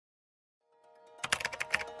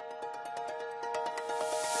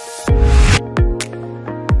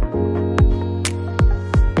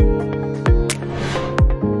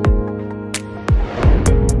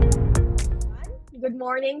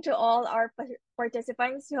morning to all our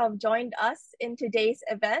participants who have joined us in today's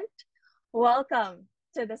event. Welcome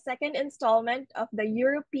to the second installment of the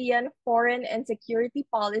European Foreign and Security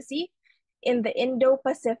Policy in the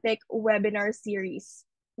Indo-Pacific Webinar series,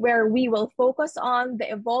 where we will focus on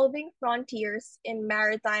the evolving frontiers in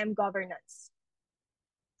maritime governance.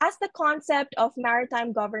 As the concept of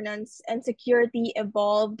maritime governance and security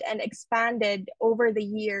evolved and expanded over the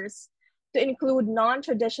years to include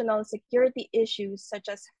non-traditional security issues such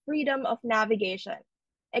as freedom of navigation,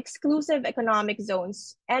 exclusive economic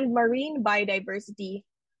zones, and marine biodiversity,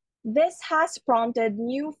 this has prompted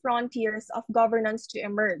new frontiers of governance to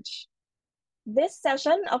emerge. This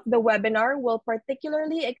session of the webinar will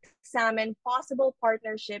particularly examine possible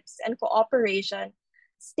partnerships and cooperation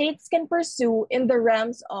states can pursue in the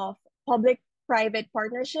realms of public-private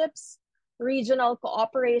partnerships, regional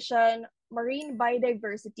cooperation, marine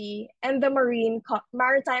biodiversity, and the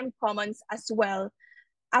maritime commons, as well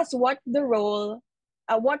as what role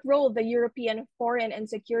the European foreign and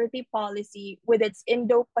security policy with its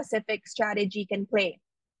Indo-Pacific strategy can play.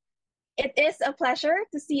 It is a pleasure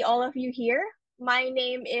to see all of you here. My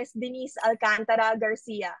name is Denise Alcantara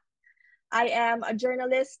Garcia. I am a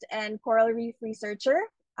journalist and coral reef researcher.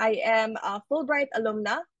 I am a Fulbright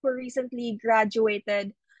alumna who recently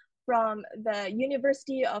graduated from the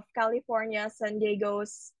University of California, San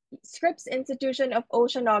Diego's Scripps Institution of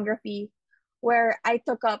Oceanography, where I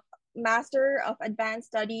took up Master of Advanced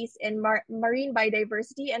Studies in Marine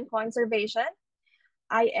Biodiversity and Conservation.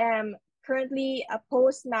 I am currently a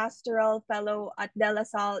postmasteral fellow at De La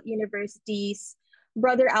Salle University's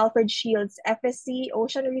Brother Alfred Shields FSC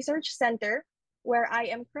Ocean Research Center, where I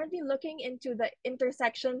am currently looking into the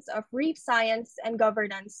intersections of reef science and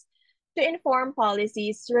governance to inform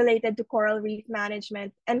policies related to coral reef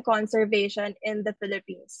management and conservation in the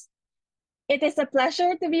Philippines. It is a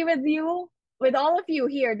pleasure to be with all of you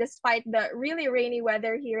here, despite the really rainy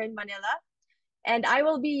weather here in Manila. And I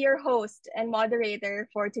will be your host and moderator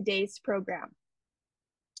for today's program.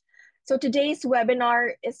 So today's webinar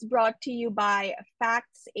is brought to you by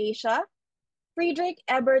Facts Asia,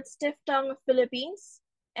 Friedrich-Ebert-Stiftung Philippines,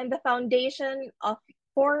 and the Foundation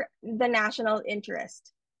for the National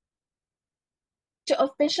Interest. To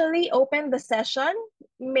officially open the session,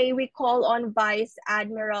 may we call on Vice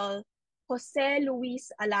Admiral Jose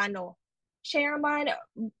Luis Alano, Chairman,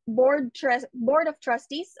 Board of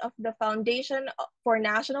Trustees of the Foundation for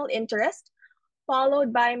National Interest,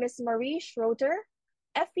 followed by Ms. Marie Schroeter,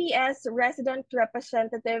 FES Resident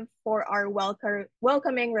Representative, for our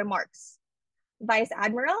welcoming remarks. Vice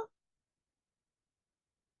Admiral?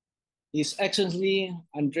 His Excellency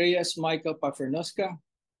Andreas Michael Pafernoska,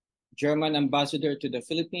 German Ambassador to the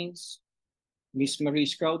Philippines, Ms. Marie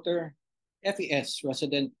Schroeter, FES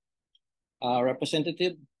Resident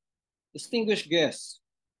Representative, distinguished guests,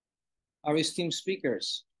 our esteemed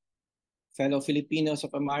speakers, fellow Filipinos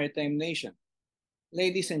of a maritime nation,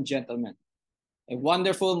 ladies and gentlemen, a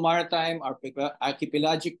wonderful maritime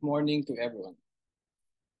archipelagic morning to everyone.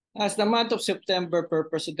 As the month of September per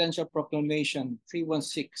Presidential Proclamation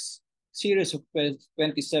 316, series of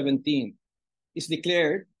 2017, is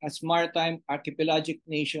declared as Maritime Archipelagic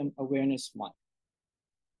Nation Awareness Month.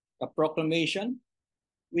 The proclamation,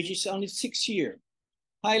 which is only 6 years,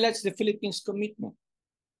 highlights the Philippines' commitment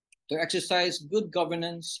to exercise good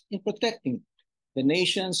governance in protecting the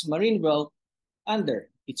nation's marine wealth under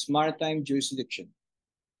its maritime jurisdiction,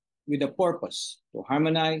 with a purpose to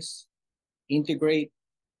harmonize, integrate,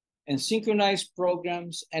 and synchronize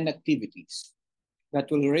programs and activities that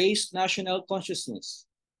will raise national consciousness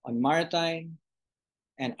on maritime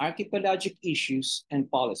and archipelagic issues and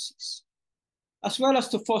policies, as well as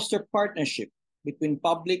to foster partnership between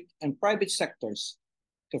public and private sectors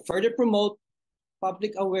to further promote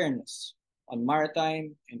public awareness on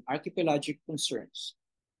maritime and archipelagic concerns.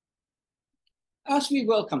 As we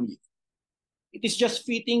welcome you, it is just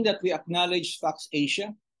fitting that we acknowledge Facts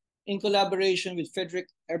Asia in collaboration with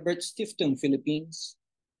Friedrich-Ebert-Stiftung Philippines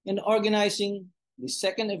in organizing the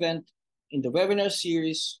second event in the webinar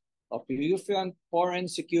series of the European Foreign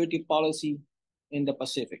Security Policy in the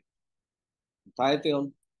Pacific,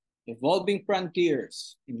 entitled Evolving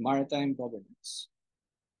Frontiers in Maritime Governance.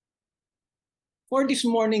 For this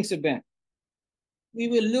morning's event, we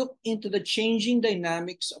will look into the changing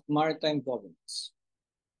dynamics of maritime governance.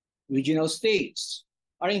 Regional states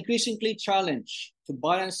are increasingly challenged to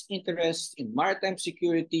balance interests in maritime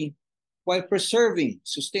security while preserving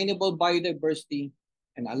sustainable biodiversity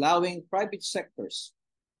and allowing private sectors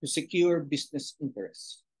to secure business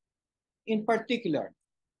interests. In particular,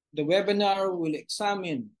 the webinar will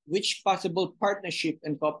examine which possible partnership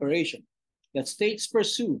and cooperation that states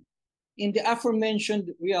pursue in the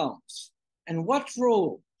aforementioned realms, and what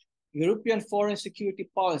role European foreign security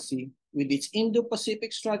policy with its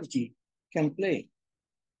Indo-Pacific strategy can play.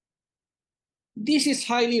 This is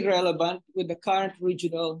highly relevant with the current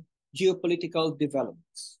regional geopolitical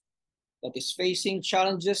developments that is facing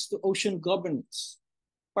challenges to ocean governance,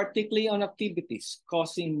 particularly on activities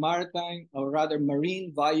causing maritime or rather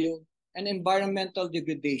marine value and environmental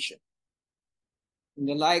degradation, in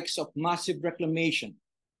the likes of massive reclamation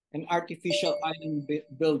and artificial island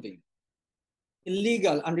building,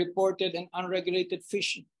 illegal, unreported, and unregulated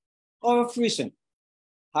fishing, or of recent,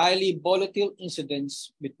 highly volatile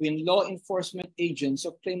incidents between law enforcement agents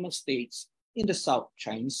of claimant states in the South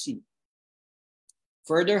China Sea.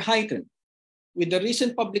 Further heightened with the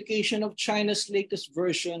recent publication of China's latest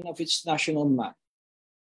version of its national map,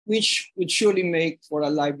 which would surely make for a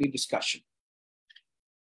lively discussion.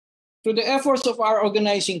 Through the efforts of our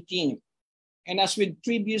organizing team, and as with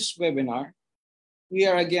previous webinar, we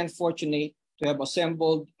are again fortunate to have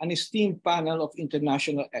assembled an esteemed panel of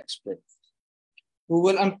international experts who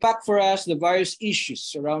will unpack for us the various issues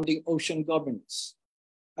surrounding ocean governance,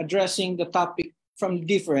 addressing the topic from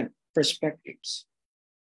different perspectives.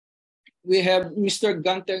 We have Mr.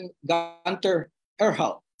 Gunter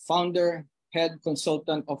Erhard, founder, head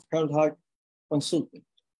consultant of Erhard Consulting.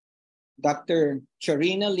 Dr.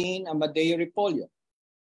 Charina Lynn Amadeo Repollo,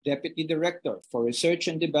 Deputy Director for Research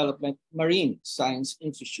and Development, Marine Science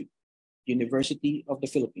Institute, University of the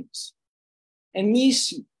Philippines. And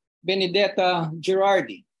Ms. Benedetta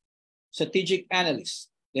Girardi, Strategic Analyst,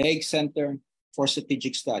 The Hague Center for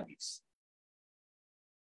Strategic Studies.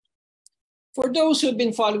 For those who have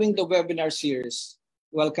been following the webinar series,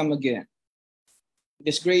 welcome again. It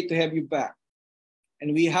is great to have you back,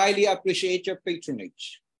 and we highly appreciate your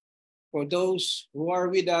patronage. For those who are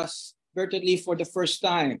with us virtually for the first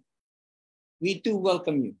time, we too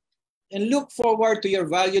welcome you and look forward to your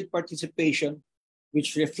valued participation,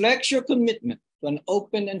 which reflects your commitment to an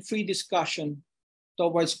open and free discussion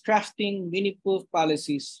towards crafting meaningful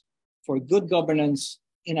policies for good governance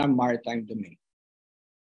in our maritime domain.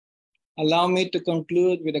 Allow me to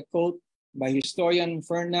conclude with a quote by historian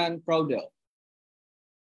Fernand Braudel.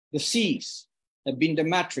 The seas have been the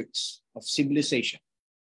matrix of civilization.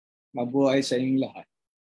 Mabuhay sa inyong lahat.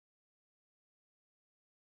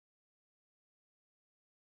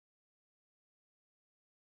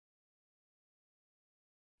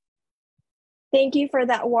 Thank you for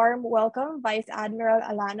that warm welcome, Vice Admiral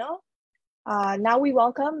Alano. Now we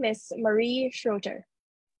welcome Ms. Marie Schroeter.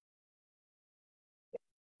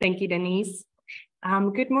 Thank you, Denise.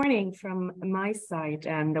 Good morning from my side,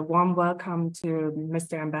 and a warm welcome to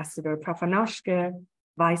Mr. Ambassador Pafrnoske,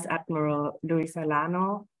 Vice Admiral Luis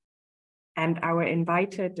Alano, and our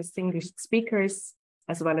invited distinguished speakers,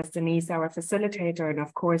 as well as Denise, our facilitator, and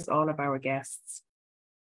of course, all of our guests.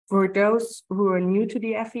 For those who are new to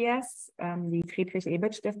the FES, the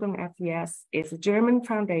Friedrich-Ebert-Stiftung FES is a German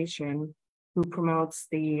foundation who promotes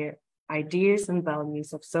the ideas and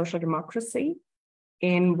values of social democracy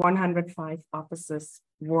in 105 offices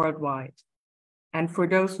worldwide. And for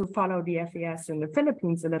those who follow the FES in the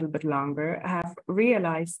Philippines a little bit longer, I have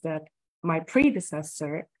realized that my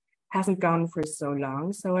predecessor hasn't gone for so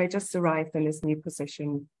long. So I just arrived in this new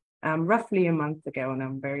position roughly a month ago, and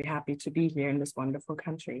I'm very happy to be here in this wonderful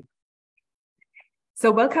country. So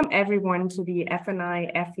welcome everyone to the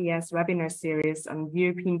FNI FES webinar series on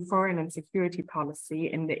European foreign and security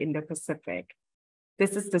policy in the Indo-Pacific.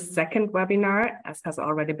 This is the second webinar, as has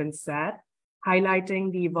already been said,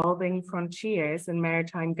 highlighting the evolving frontiers in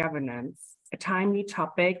maritime governance, a timely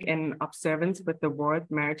topic in observance with the World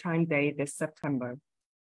Maritime Day this September.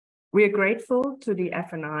 We are grateful to the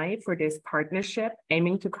FNI for this partnership,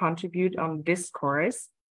 aiming to contribute on discourse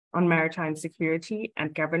on maritime security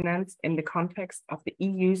and governance in the context of the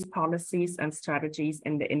EU's policies and strategies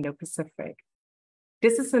in the Indo-Pacific.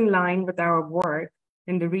 This is in line with our work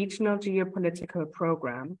in the Regional Geopolitical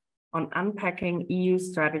Program on unpacking EU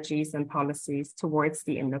strategies and policies towards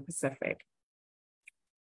the Indo-Pacific.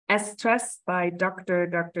 As stressed by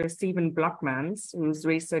Dr. Steven Blockmans, who's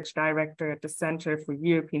research director at the Center for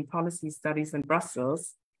European Policy Studies in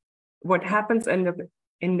Brussels, what happens in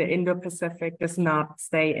the Indo-Pacific does not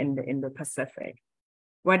stay in the Indo-Pacific.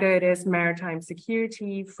 Whether it is maritime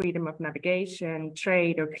security, freedom of navigation,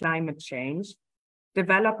 trade, or climate change,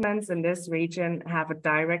 developments in this region have a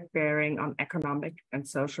direct bearing on economic and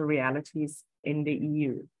social realities in the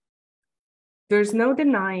EU. There's no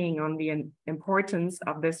denying on the importance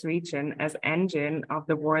of this region as engine of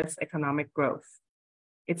the world's economic growth.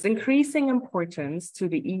 Its increasing importance to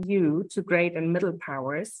the EU, to great and middle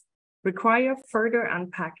powers, require further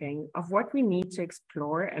unpacking of what we need to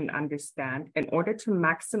explore and understand in order to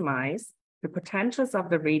maximize the potentials of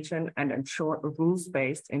the region and ensure a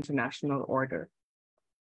rules-based international order.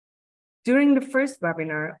 During the first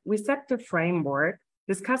webinar, we set the framework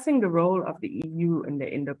discussing the role of the EU in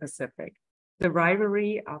the Indo-Pacific, the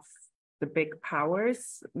rivalry of the big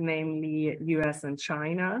powers, namely US and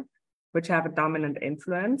China, which have a dominant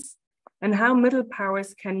influence, and how middle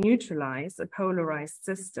powers can neutralize a polarized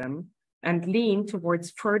system and lean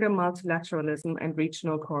towards further multilateralism and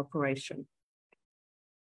regional cooperation.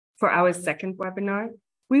 For our second webinar,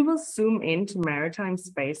 we will zoom into maritime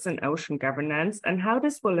space and ocean governance and how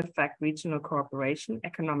this will affect regional cooperation,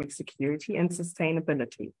 economic security, and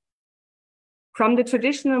sustainability. From the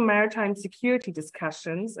traditional maritime security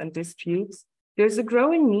discussions and disputes, there's a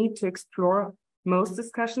growing need to explore most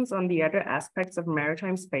discussions on the other aspects of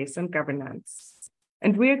maritime space and governance.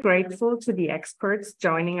 And we are grateful to the experts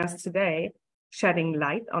joining us today, shedding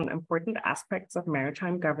light on important aspects of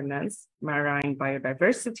maritime governance, marine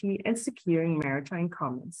biodiversity, and securing maritime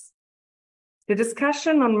commons. The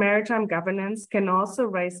discussion on maritime governance can also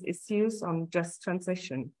raise issues on just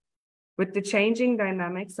transition. With the changing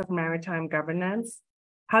dynamics of maritime governance,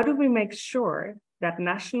 how do we make sure that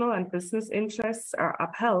national and business interests are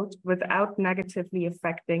upheld without negatively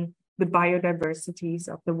affecting the biodiversities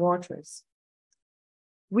of the waters?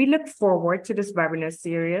 We look forward to this webinar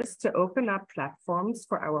series to open up platforms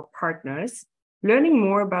for our partners, learning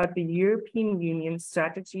more about the European Union's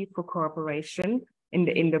strategy for cooperation in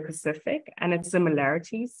the Indo-Pacific and its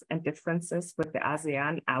similarities and differences with the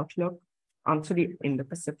ASEAN outlook onto the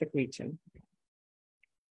Indo-Pacific region.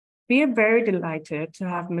 We are very delighted to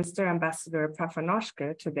have Mr. Ambassador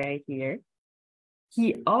Pafanoshke today here.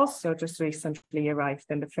 He also just recently arrived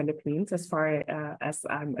in the Philippines, as far as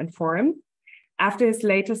I'm informed, after his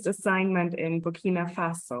latest assignment in Burkina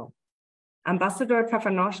Faso. Ambassador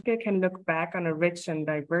Pafanoshke can look back on a rich and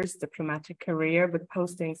diverse diplomatic career with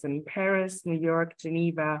postings in Paris, New York,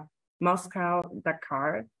 Geneva, Moscow,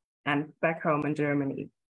 Dakar, and back home in Germany.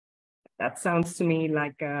 That sounds to me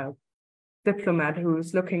like a diplomat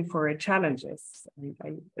who's looking for challenges.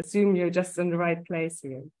 I assume you're just in the right place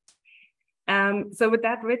here. So with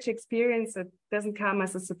that rich experience, it doesn't come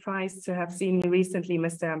as a surprise to have seen you recently,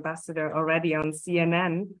 Mr. Ambassador, already on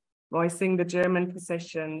CNN, voicing the German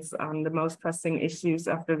positions on the most pressing issues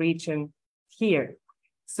of the region here.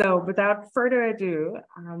 So without further ado,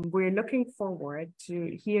 we're looking forward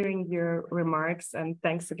to hearing your remarks, and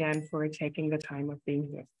thanks again for taking the time of being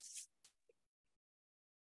here.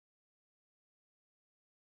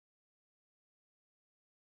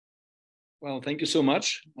 Well, thank you so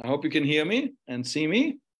much. I hope you can hear me and see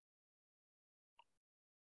me.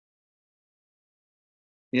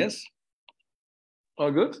 Yes? All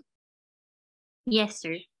good? Yes,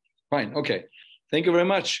 sir. Fine, okay. Thank you very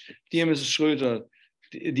much, dear Mrs. Schröter,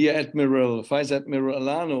 dear Admiral, Vice Admiral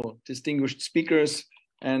Alano, distinguished speakers,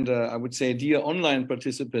 and I would say dear online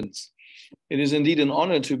participants. It is indeed an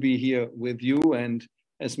honor to be here with you. And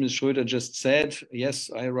as Ms. Schröter just said, yes,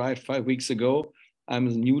 I arrived 5 weeks ago. I'm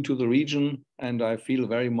new to the region and I feel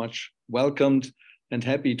very much welcomed and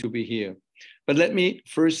happy to be here. But let me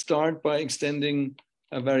first start by extending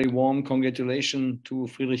a very warm congratulation to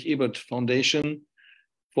Friedrich-Ebert Foundation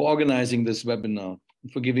for organizing this webinar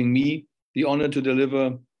and for giving me the honor to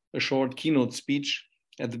deliver a short keynote speech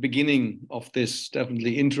at the beginning of this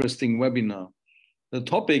definitely interesting webinar. The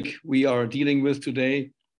topic we are dealing with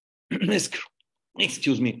today is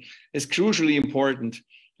crucially important.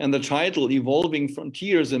 And the title, Evolving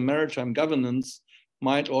Frontiers in Maritime Governance,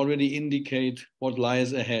 might already indicate what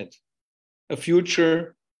lies ahead. A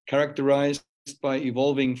future characterized by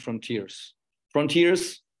evolving frontiers.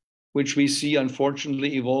 Frontiers which we see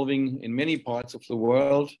unfortunately evolving in many parts of the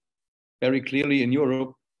world, very clearly in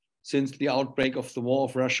Europe, since the outbreak of the war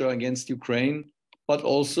of Russia against Ukraine, but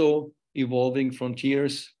also evolving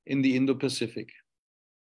frontiers in the Indo-Pacific.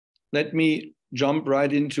 Let me jump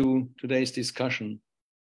right into today's discussion.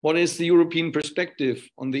 What is the European perspective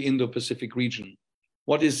on the Indo-Pacific region?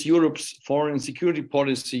 What is Europe's foreign security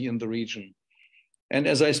policy in the region? And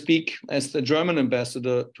as I speak as the German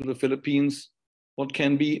ambassador to the Philippines, what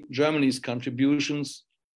can be Germany's contributions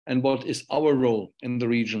and what is our role in the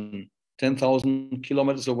region, 10,000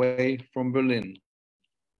 kilometers away from Berlin?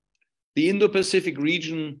 The Indo-Pacific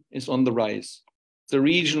region is on the rise. It's a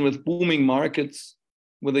region with booming markets,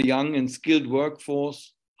 with a young and skilled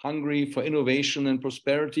workforce, hungry for innovation and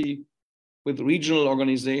prosperity, with regional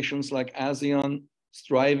organizations like ASEAN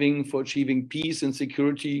striving for achieving peace and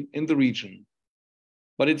security in the region.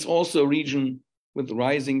 But it's also a region with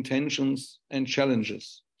rising tensions and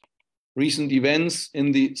challenges. Recent events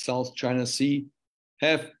in the South China Sea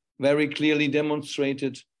have very clearly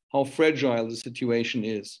demonstrated how fragile the situation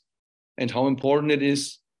is and how important it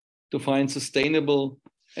is to find sustainable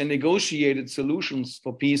and negotiated solutions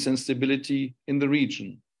for peace and stability in the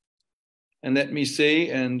region. And let me say,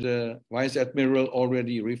 and Vice Admiral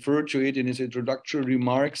already referred to it in his introductory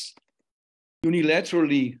remarks,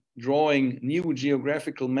 unilaterally drawing new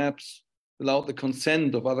geographical maps without the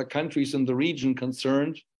consent of other countries in the region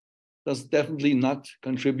concerned does definitely not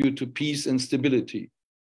contribute to peace and stability.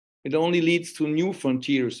 It only leads to new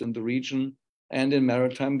frontiers in the region and in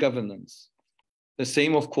maritime governance. The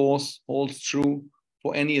same, of course, holds true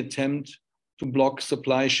for any attempt to block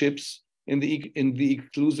supply ships in the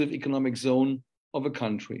exclusive economic zone of a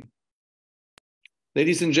country.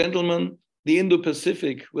 Ladies and gentlemen, the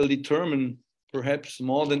Indo-Pacific will determine, perhaps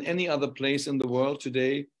more than any other place in the world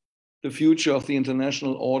today, the future of the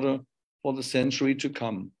international order for the century to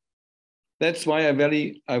come. That's why I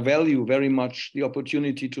value very much the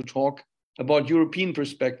opportunity to talk about European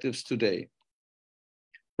perspectives today.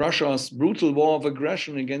 Russia's brutal war of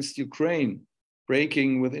aggression against Ukraine,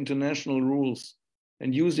 breaking with international rules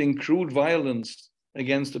and using crude violence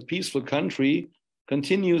against a peaceful country,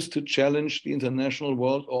 continues to challenge the international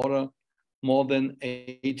world order more than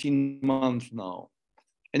 18 months now.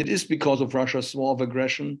 And it is because of Russia's war of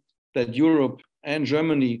aggression that Europe and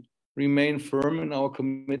Germany remain firm in our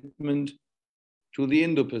commitment to the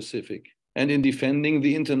Indo-Pacific and in defending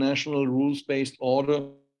the international rules-based order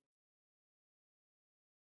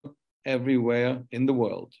everywhere in the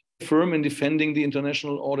world. Firm in defending the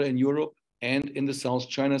international order in Europe and in the South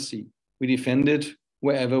China Sea. We defend it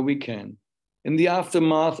wherever we can. In the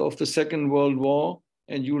aftermath of the Second World War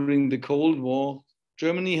and during the Cold War,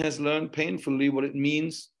 Germany has learned painfully what it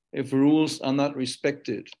means if rules are not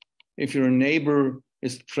respected, if your neighbor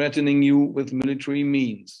is threatening you with military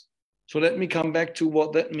means. So let me come back to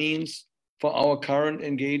what that means for our current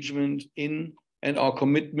engagement in and our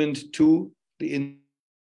commitment to the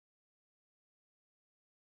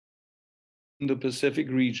Indo-Pacific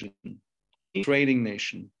region. Trading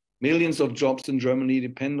nation. Millions of jobs in Germany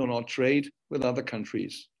depend on our trade with other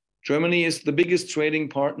countries. Germany is the biggest trading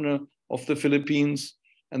partner of the Philippines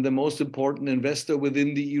and the most important investor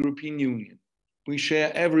within the European Union. We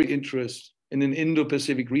share every interest in an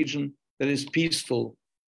Indo-Pacific region that is peaceful,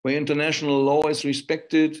 where international law is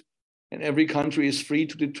respected and every country is free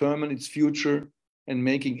to determine its future and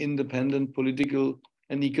making independent political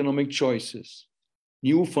and economic choices.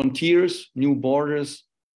 New frontiers, new borders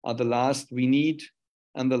are the last we need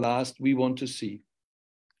and the last we want to see.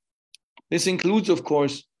 This includes, of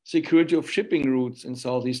course, security of shipping routes in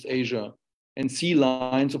Southeast Asia and sea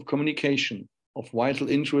lines of communication of vital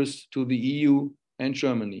interest to the EU and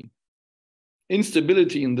Germany.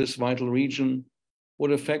 Instability in this vital region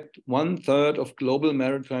would affect 1/3 of global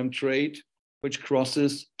maritime trade, which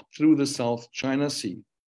crosses through the South China Sea.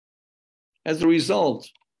 As a result,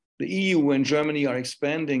 the EU and Germany are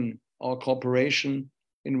expanding our cooperation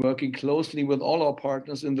in working closely with all our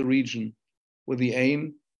partners in the region with the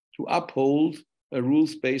aim to uphold a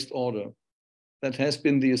rules-based order that has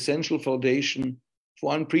been the essential foundation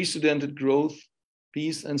for unprecedented growth,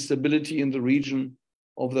 peace, and stability in the region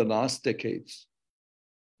over the last decades.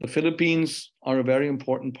 The Philippines are a very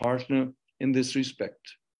important partner in this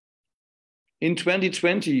respect. In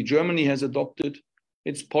 2020, Germany has adopted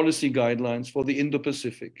its policy guidelines for the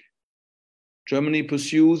Indo-Pacific. Germany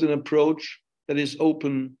pursues an approach that is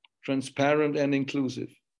open, transparent, and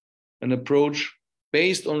inclusive, an approach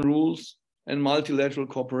based on rules and multilateral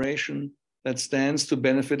cooperation that stands to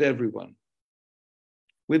benefit everyone.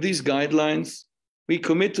 With these guidelines, we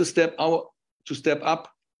commit to step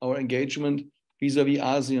up our engagement vis-à-vis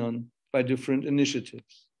ASEAN by different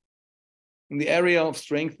initiatives. In the area of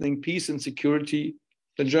strengthening peace and security,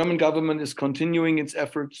 the German government is continuing its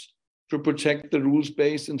efforts to protect the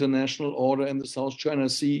rules-based international order in the South China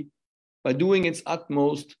Sea by doing its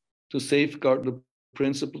utmost to safeguard the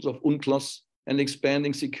principles of UNCLOS and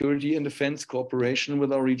expanding security and defense cooperation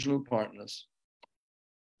with our regional partners.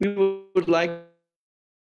 We would like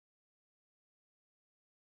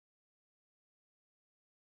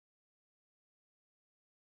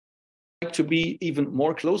to be even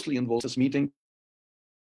more closely involved in this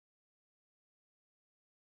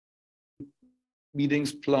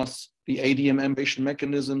meetings plus the ADM ambition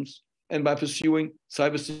mechanisms, and by pursuing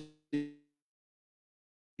cybersecurity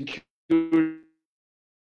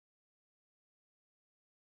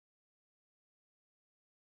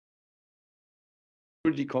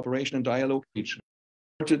cooperation and dialogue region.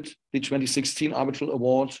 The 2016 Arbitral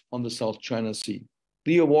Award on the South China Sea.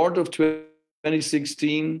 The award of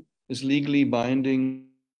 2016 is legally binding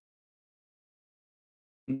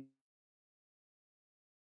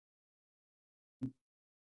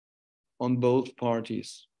on both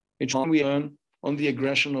parties. We learn on the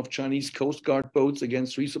aggression of Chinese Coast Guard boats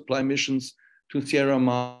against resupply missions to Sierra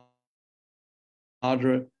Madre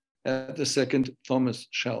at the second Thomas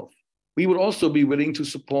Shelf. We would also be willing to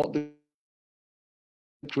support the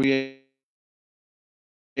creation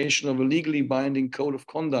of a legally binding code of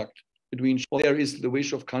conduct between there is the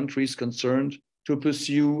wish of countries concerned to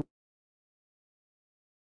pursue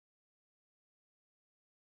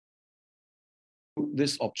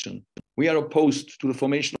this option. We are opposed to the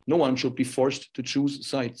formation. No one should be forced to choose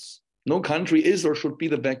sides. No country is or should be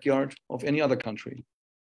the backyard of any other country.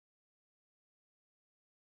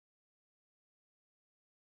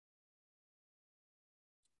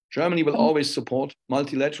 Germany will always support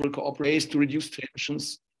multilateral cooperation to reduce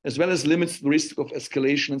tensions, as well as limits the risk of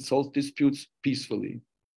escalation and solve disputes peacefully.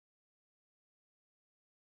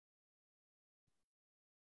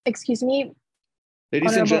 Excuse me,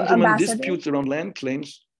 Ladies and gentlemen, Ambassador. disputes around land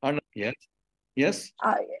claims are not yet. Yes?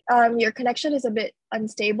 Your connection is a bit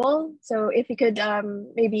unstable, so if you could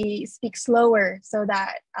maybe speak slower so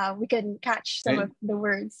that we can catch some of the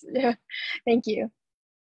words. Thank you.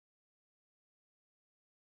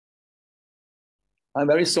 I'm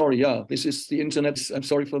very sorry. Yeah, this is the internet. I'm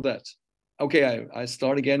sorry for that. Okay, I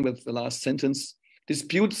start again with the last sentence.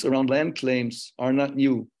 Disputes around land claims are not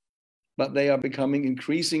new, but they are becoming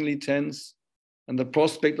increasingly tense, and the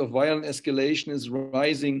prospect of violent escalation is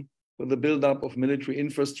rising with the buildup of military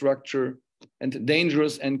infrastructure and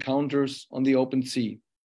dangerous encounters on the open sea.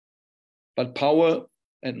 But power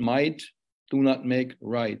and might do not make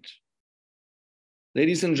right.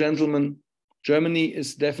 Ladies and gentlemen, Germany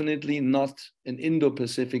is definitely not an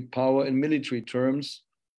Indo-Pacific power in military terms,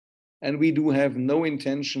 and we do have no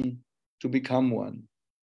intention to become one.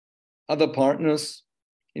 Other partners,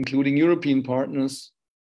 including European partners,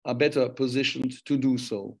 are better positioned to do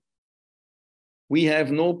so. We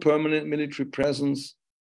have no permanent military presence,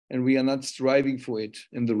 and we are not striving for it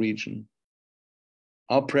in the region.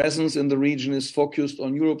 Our presence in the region is focused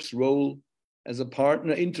on Europe's role as a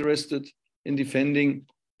partner interested in defending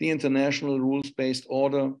the international rules-based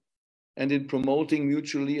order and in promoting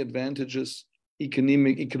mutually advantageous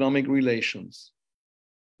economic relations.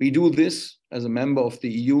 We do this as a member of the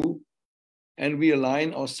EU, and we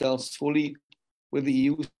align ourselves fully with the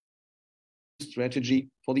EU strategy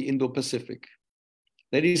for the Indo-Pacific.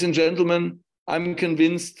 Ladies and gentlemen, I'm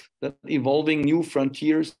convinced that evolving new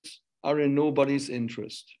frontiers are in nobody's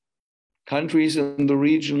interest. Countries in the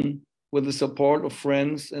region, with the support of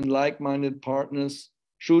friends and like-minded partners,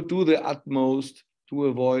 should do their utmost to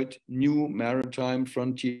avoid new maritime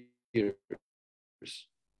frontiers.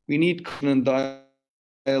 We need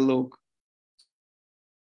dialogue,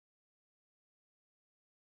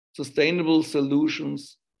 sustainable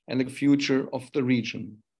solutions, and the future of the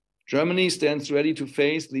region. Germany stands ready to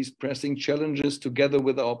face these pressing challenges together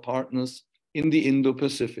with our partners in the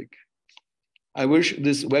Indo-Pacific. I wish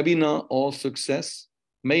this webinar all success.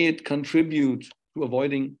 May it contribute to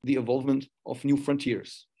avoiding the evolvement of new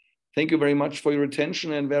frontiers. Thank you very much for your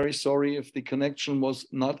attention, and very sorry if the connection was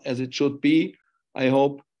not as it should be. I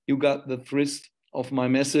hope you got the gist of my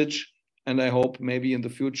message, and I hope maybe in the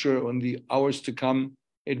future, in the hours to come,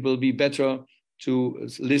 it will be better to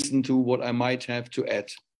listen to what I might have to add.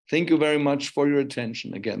 Thank you very much for your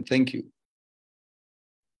attention again. Thank you.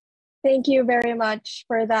 Thank you very much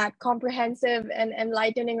for that comprehensive and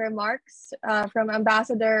enlightening remarks from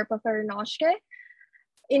Ambassador Pafernoschke.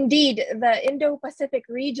 Indeed, the Indo-Pacific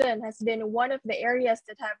region has been one of the areas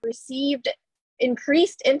that have received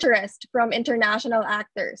increased interest from international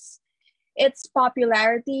actors. Its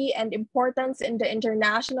popularity and importance in the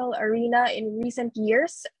international arena in recent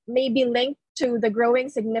years may be linked to the growing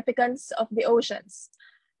significance of the oceans,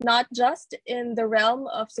 not just in the realm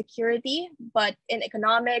of security, but in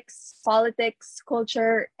economics, politics,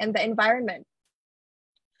 culture, and the environment.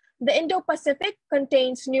 The Indo-Pacific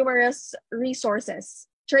contains numerous resources,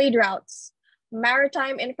 trade routes,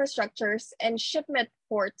 maritime infrastructures, and shipment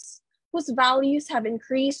ports whose values have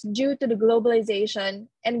increased due to the globalization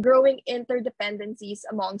and growing interdependencies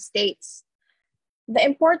among states. The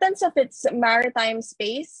importance of its maritime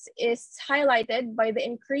space is highlighted by the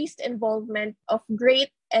increased involvement of great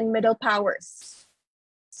and middle powers.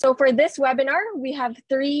 So for this webinar, we have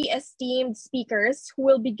 3 esteemed speakers who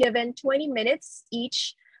will be given 20 minutes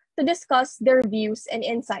each to discuss their views and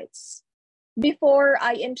insights. Before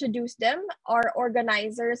I introduce them, our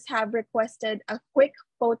organizers have requested a quick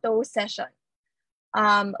photo session.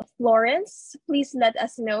 Florence, please let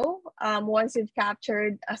us know once you've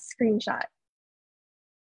captured a screenshot.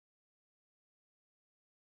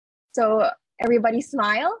 So everybody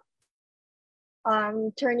smile.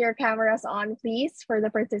 Turn your cameras on, please, for the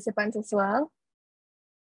participants as well.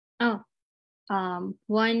 Oh,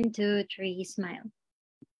 1, 2, 3, smile.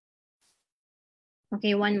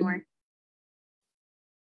 Okay, one more.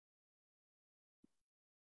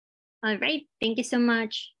 All right, thank you so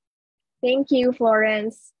much. Thank you,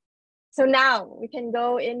 Florence. So now we can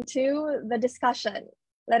go into the discussion.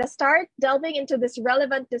 Let us start delving into this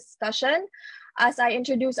relevant discussion as I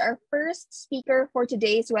introduce our first speaker for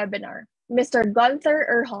today's webinar, Mr. Gunther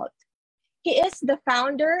Erhalt. He is the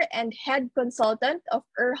founder and head consultant of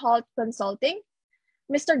Erhalt Consulting.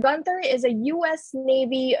 Mr. Gunther is a U.S.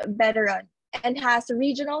 Navy veteran and has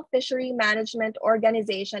regional fishery management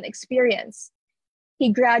organization experience.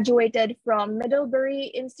 He graduated from Middlebury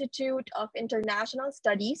Institute of International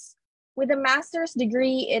Studies with a master's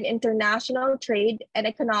degree in international trade and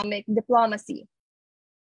economic diplomacy.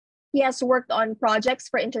 He has worked on projects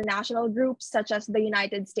for international groups such as the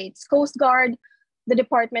United States Coast Guard, the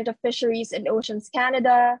Department of Fisheries and Oceans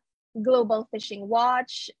Canada, Global Fishing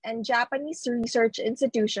Watch, and Japanese research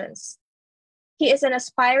institutions. He is an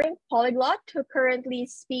aspiring polyglot who currently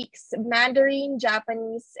speaks Mandarin,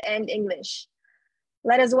 Japanese, and English.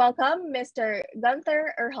 Let us welcome Mr.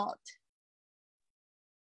 Gunther Erhalt.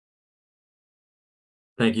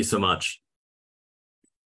 Thank you so much.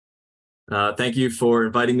 Thank you for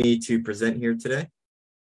inviting me to present here today.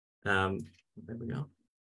 There we go.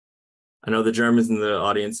 I know the Germans in the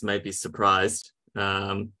audience might be surprised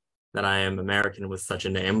that I am American with such a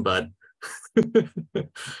name, but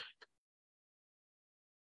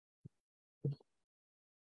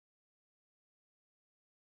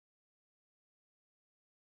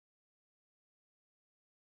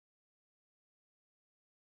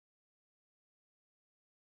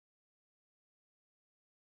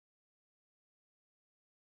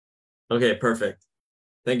okay, perfect.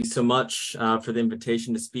 Thank you so much for the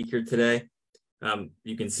invitation to speak here today.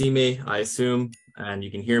 You can see me, I assume, and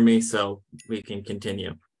you can hear me, so we can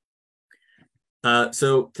continue.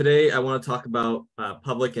 So today I want to talk about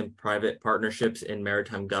public and private partnerships in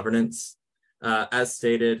maritime governance. As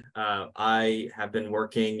stated, I have been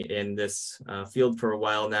working in this field for a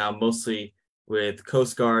while now, mostly with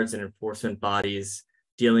coast guards and enforcement bodies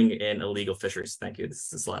dealing in illegal fisheries. Thank you, this is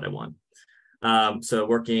the slide I want. So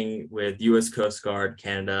working with US Coast Guard,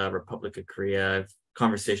 Canada, Republic of Korea, I've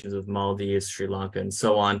conversations with Maldives, Sri Lanka, and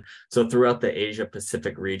so on. So throughout the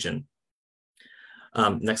Asia-Pacific region.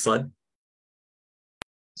 Next slide.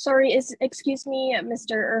 Sorry, excuse me,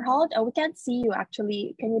 Mr. Erhalt, we can't see you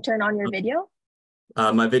actually. Can you turn on your video?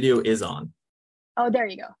 My video is on. Oh, there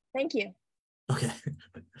you go. Thank you. Okay.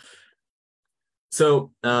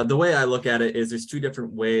 So the way I look at it is there's two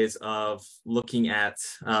different ways of looking at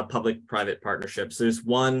public-private partnerships. There's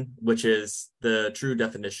one, which is the true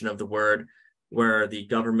definition of the word, where the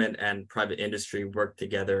government and private industry work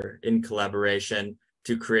together in collaboration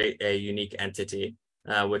to create a unique entity,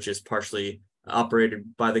 which is partially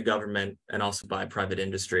operated by the government and also by private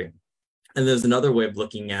industry. And there's another way of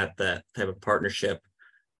looking at that type of partnership,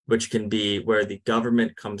 which can be where the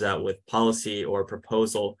government comes out with policy or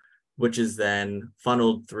proposal, which is then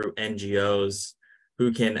funneled through NGOs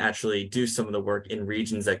who can actually do some of the work in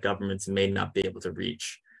regions that governments may not be able to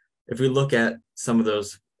reach. If we look at some of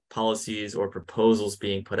those policies or proposals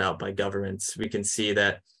being put out by governments, we can see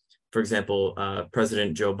that, for example,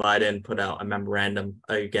 President Joe Biden put out a memorandum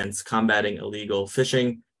against combating illegal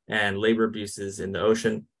fishing and labor abuses in the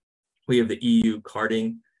ocean. We have the EU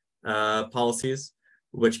carding policies,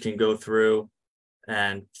 which can go through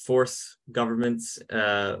and force governments,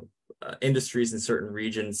 industries in certain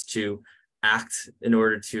regions to act in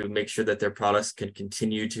order to make sure that their products can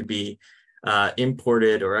continue to be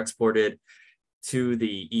imported or exported to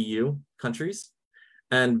the EU countries.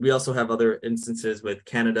 And we also have other instances with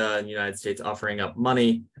Canada and the United States offering up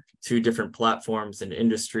money to different platforms and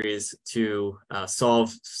industries to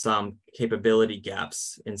solve some capability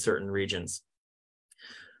gaps in certain regions.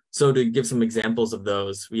 So to give some examples of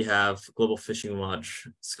those, we have Global Fishing Watch,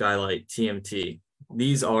 Skylight, TMT.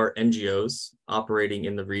 These are NGOs operating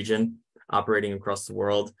in the region, operating across the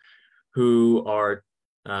world, who are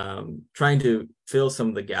trying to fill some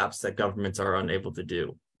of the gaps that governments are unable to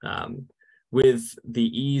do. With the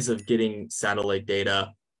ease of getting satellite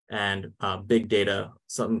data and big data,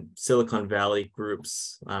 some Silicon Valley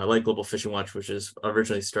groups like Global Fishing Watch, which is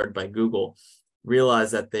originally started by Google,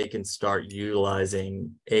 realize that they can start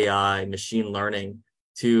utilizing AI, machine learning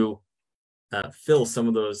to fill some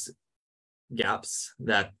of those gaps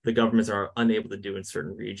that the governments are unable to do in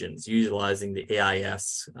certain regions, utilizing the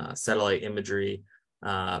AIS, satellite imagery,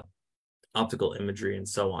 optical imagery, and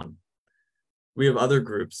so on. We have other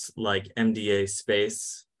groups like MDA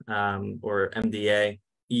Space, or MDA,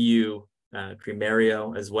 EU,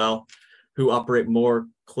 Crimerio as well, who operate more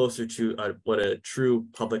closer to what a true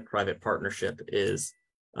public-private partnership is,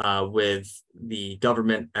 with the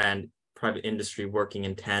government and private industry working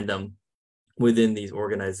in tandem within these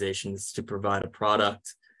organizations to provide a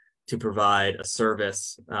product, to provide a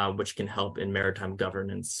service, which can help in maritime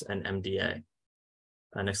governance and MDA.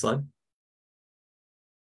 Next slide.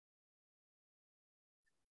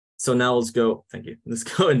 So now let's go, thank you. Let's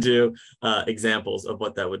go into examples of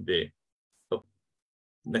what that would be. Oh,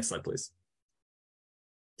 next slide, please.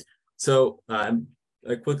 So I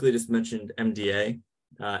quickly just mentioned MDA.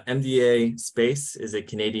 MDA Space is a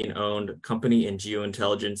Canadian-owned company in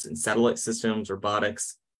geointelligence and satellite systems,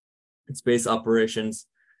 robotics, and space operations.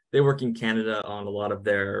 They work in Canada on a lot of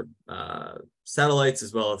their satellites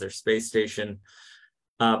as well as their space station.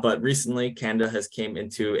 But recently, Canada has came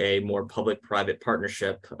into a more public-private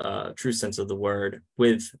partnership, true sense of the word,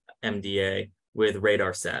 with MDA, with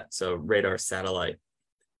RadarSat, so radar satellite,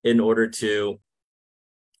 in order to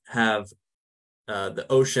have the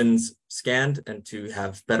oceans scanned and to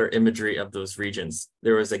have better imagery of those regions.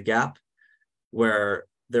 There was a gap where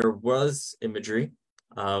there was imagery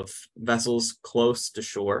of vessels close to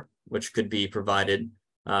shore, which could be provided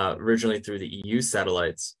originally through the EU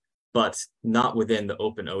satellites, but not within the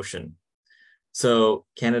open ocean. So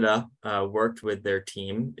Canada worked with their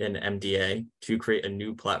team in MDA to create a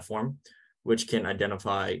new platform, which can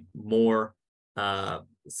identify more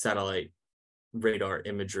satellite radar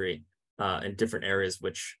imagery in different areas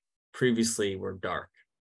which previously were dark.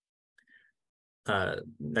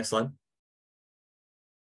 Next slide.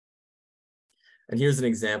 And here's an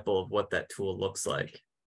example of what that tool looks like.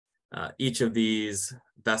 Each of these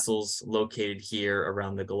vessels located here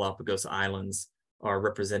around the Galapagos Islands are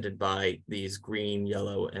represented by these green,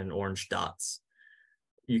 yellow, and orange dots.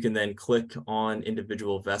 You can then click on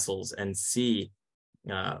individual vessels and see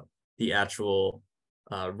the actual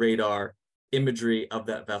radar imagery of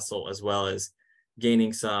that vessel, as well as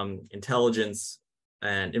gaining some intelligence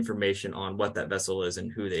and information on what that vessel is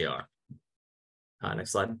and who they are.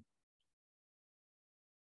 Next slide.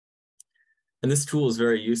 And this tool is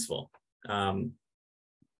very useful.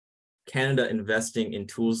 Canada investing in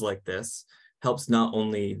tools like this helps not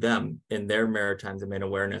only them in their maritime domain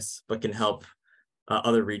awareness, but can help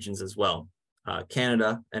other regions as well.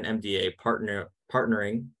 Canada and MDA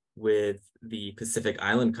partnering with the Pacific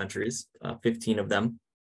Island countries, 15 of them,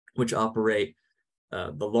 which operate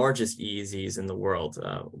the largest EEZs in the world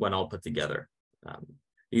when all put together.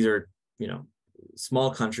 These are,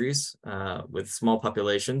 small countries with small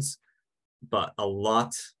populations, but a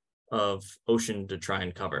lot of ocean to try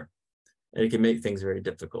and cover. And it can make things very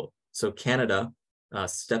difficult. So Canada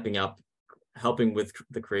stepping up, helping with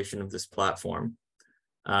the creation of this platform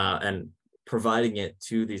and providing it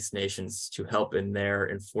to these nations to help in their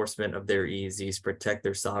enforcement of their EEZs, protect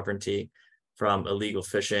their sovereignty from illegal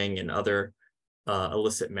fishing and other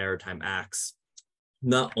illicit maritime acts,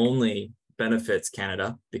 not only benefits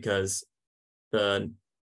Canada because the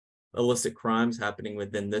illicit crimes happening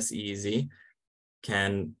within this EEZ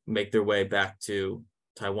can make their way back to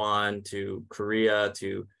Taiwan, to Korea,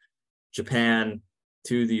 to Japan,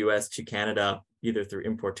 to the US, to Canada, either through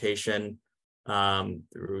importation,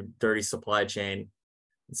 through dirty supply chain,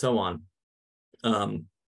 and so on.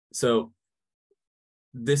 So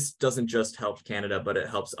this doesn't just help Canada, but it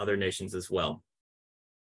helps other nations as well,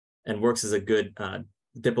 and works as a good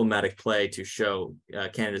diplomatic play to show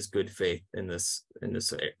Canada's good faith in this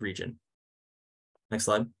region. Next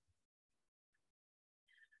slide.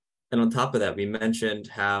 And on top of that, we mentioned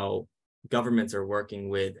how governments are working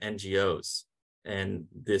with NGOs and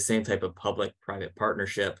the same type of public-private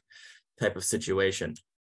partnership type of situation.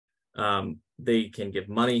 They can give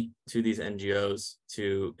money to these NGOs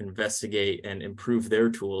to investigate and improve their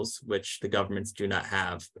tools, which the governments do not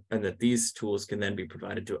have, and that these tools can then be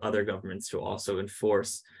provided to other governments to also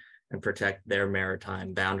enforce and protect their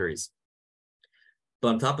maritime boundaries. But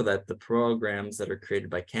on top of that, the programs that are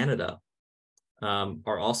created by Canada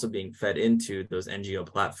are also being fed into those NGO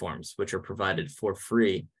platforms, which are provided for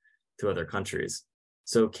free to other countries.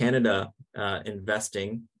 So Canada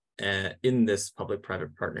investing in this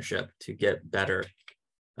public-private partnership to get better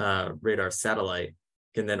radar satellite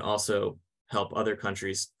can then also help other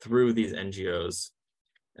countries through these NGOs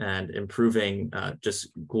and improving just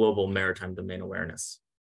global maritime domain awareness.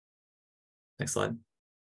 Next slide.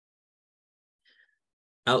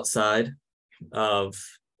 Outside of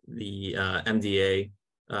the MDA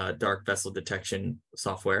dark vessel detection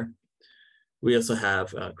software, we also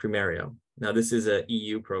have Crimerio. Now, this is an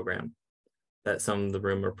EU program that some of the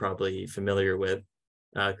room are probably familiar with.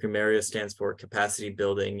 Cumerio stands for Capacity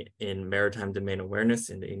Building in Maritime Domain Awareness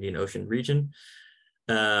in the Indian Ocean region.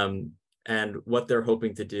 And what they're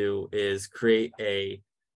hoping to do is create a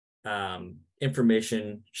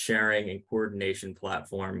information sharing and coordination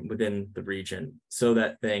platform within the region so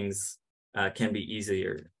that things can be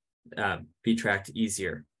tracked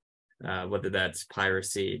easier, whether that's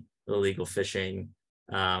piracy, illegal fishing,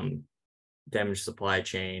 damaged supply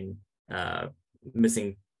chain,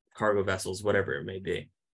 missing cargo vessels, whatever it may be.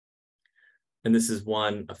 And this is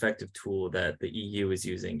one effective tool that the EU is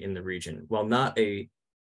using in the region. While not a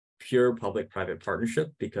pure public-private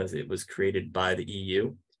partnership because it was created by the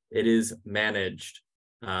EU, it is managed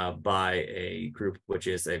by a group which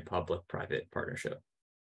is a public-private partnership.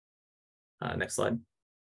 Next slide.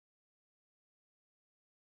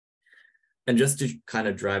 And just to kind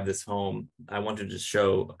of drive this home, I wanted to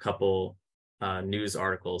show a couple news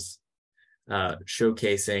articles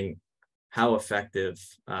showcasing how effective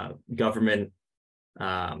government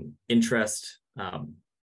interest,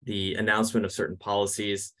 the announcement of certain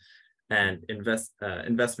policies, and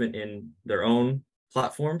investment in their own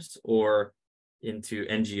platforms or into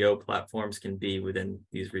NGO platforms can be within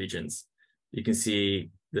these regions. You can see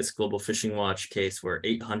this Global Fishing Watch case where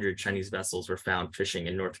 800 Chinese vessels were found fishing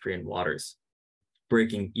in North Korean waters,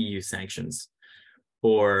 breaking EU sanctions,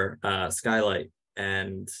 or Skylight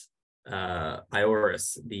and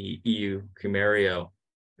IORIS, the EU Cumerio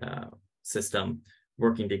system,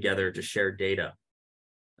 working together to share data,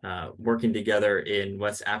 working together in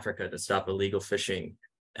West Africa to stop illegal fishing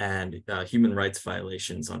and human rights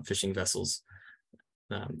violations on fishing vessels.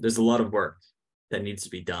 There's a lot of work that needs to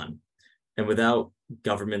be done. And without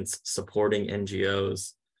governments supporting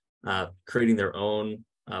NGOs, creating their own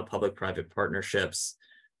public-private partnerships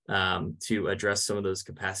to address some of those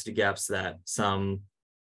capacity gaps that some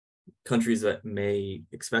countries that may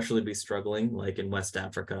especially be struggling, like in West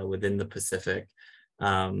Africa, within the Pacific,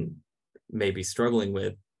 may be struggling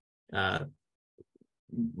with,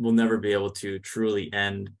 we'll never be able to truly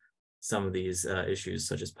end some of these issues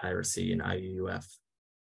such as piracy and IUUF.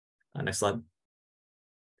 Next slide.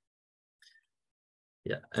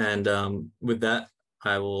 Yeah, and with that,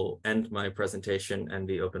 I will end my presentation and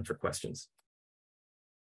be open for questions.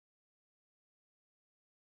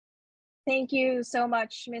 Thank you so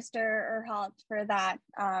much, Mr. Erhalt, for that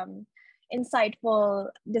insightful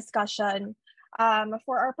discussion.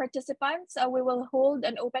 For our participants, we will hold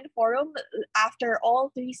an open forum after all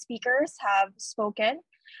three speakers have spoken.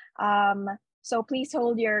 So please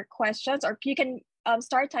hold your questions, or you can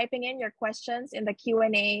start typing in your questions in the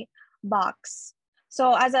Q&A box.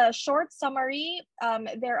 So as a short summary,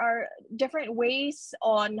 there are different ways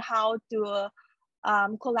on how to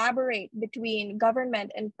collaborate between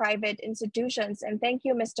government and private institutions. And thank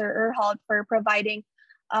you, Mr. Erhalt, for providing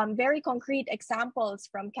very concrete examples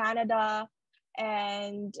from Canada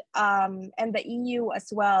and the EU as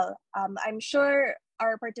well. I'm sure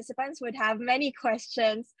our participants would have many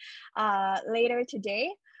questions later today,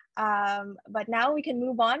 but now we can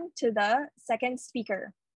move on to the second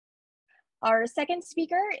speaker. Our second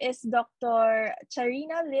speaker is Dr.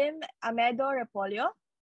 Charina Lim Amedo Repolyo.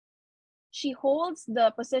 She holds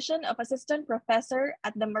the position of Assistant Professor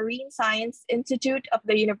at the Marine Science Institute of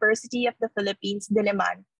the University of the Philippines,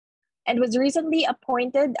 Diliman, and was recently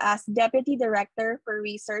appointed as Deputy Director for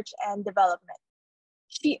Research and Development.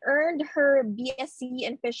 She earned her BSc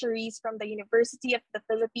in Fisheries from the University of the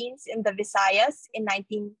Philippines in the Visayas in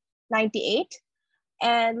 1998,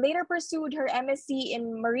 and later pursued her MSc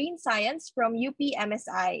in Marine Science from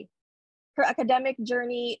UP-MSI. Her academic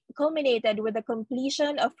journey culminated with the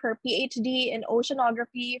completion of her PhD in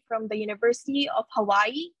Oceanography from the University of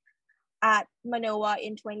Hawaii at Manoa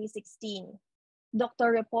in 2016.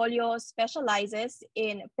 Dr. Repolyo specializes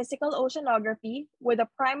in physical oceanography with a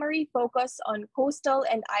primary focus on coastal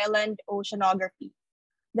and island oceanography,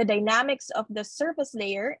 the dynamics of the surface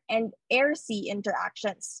layer, and air-sea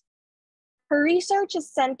interactions. Her research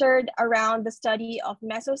is centered around the study of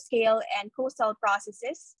mesoscale and coastal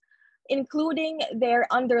processes, including their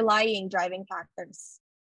underlying driving factors.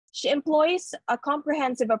 She employs a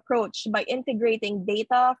comprehensive approach by integrating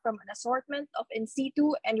data from an assortment of in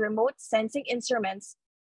situ and remote sensing instruments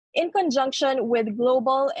in conjunction with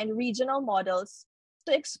global and regional models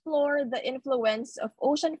to explore the influence of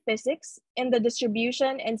ocean physics in the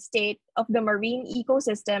distribution and state of the marine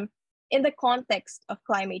ecosystem in the context of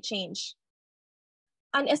climate change.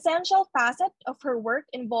 An essential facet of her work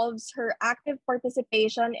involves her active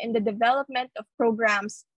participation in the development of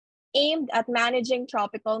programs aimed at managing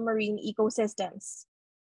tropical marine ecosystems.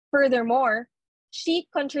 Furthermore, she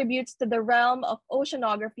contributes to the realm of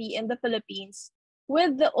oceanography in the Philippines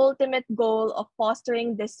with the ultimate goal of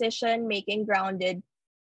fostering decision-making grounded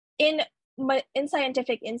in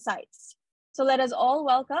scientific insights. So let us all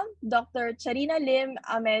welcome Dr. Charina Lim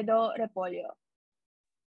Amedo Repollo.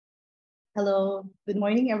 Hello, good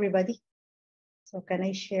morning, everybody. So can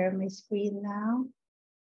I share my screen now?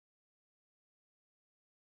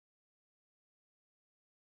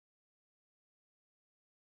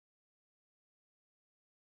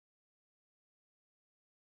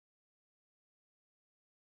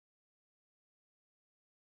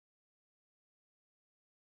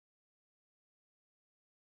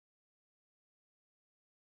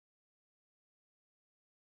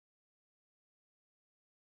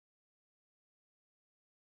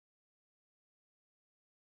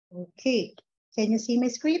 Okay, can you see my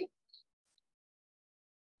screen?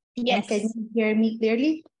 Yes. And can you hear me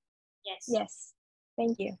clearly? Yes. Yes.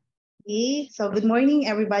 Thank you. Okay, so good morning,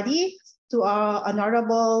 everybody, to our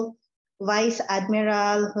Honorable Vice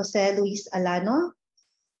Admiral Jose Luis Alano,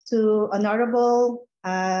 to Honorable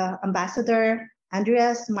Ambassador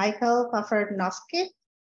Andreas Michael Paffernoski,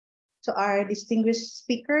 to our distinguished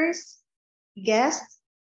speakers, guests,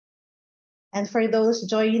 and for those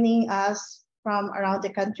joining us from around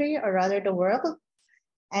the country, or rather the world.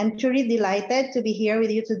 I'm truly delighted to be here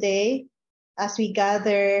with you today as we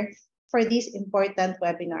gather for this important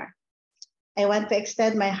webinar. I want to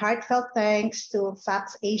extend my heartfelt thanks to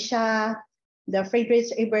FACS Asia, the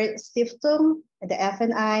Friedrich-Ebert-Stiftung, and the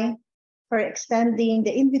FNI for extending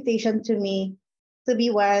the invitation to me to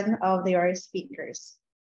be one of your speakers.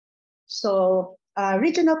 So,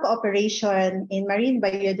 regional cooperation in marine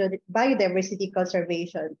biodiversity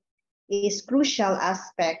conservation is a crucial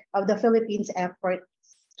aspect of the Philippines' effort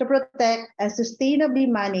to protect and sustainably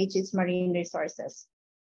manage its marine resources.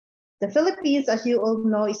 The Philippines, as you all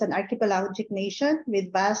know, is an archipelagic nation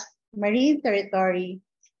with vast marine territory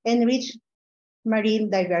and rich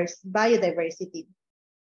marine biodiversity.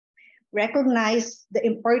 Recognize the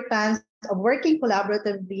importance of working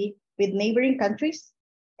collaboratively with neighboring countries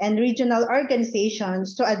and regional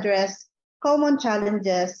organizations to address common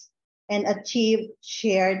challenges and achieve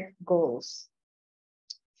shared goals.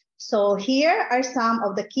 So here are some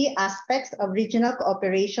of the key aspects of regional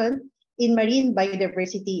cooperation in marine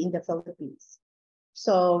biodiversity in the Philippines.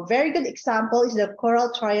 So very good example is the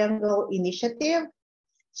Coral Triangle Initiative.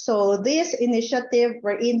 So this initiative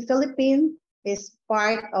wherein Philippines is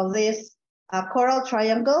part of this Coral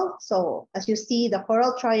Triangle. So as you see, the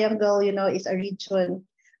Coral Triangle, is a region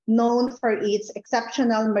known for its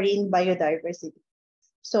exceptional marine biodiversity.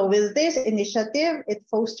 So with this initiative, it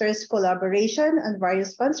fosters collaboration on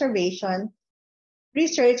various conservation,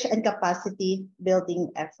 research, and capacity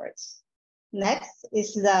building efforts. Next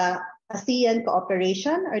is the ASEAN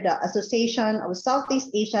Cooperation, or the Association of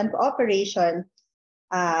Southeast Asian Cooperation,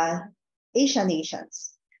 Asian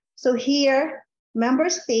nations. So here, member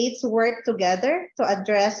states work together to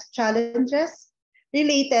address challenges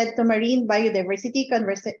related to marine biodiversity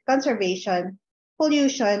conservation,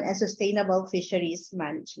 pollution, and sustainable fisheries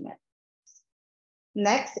management.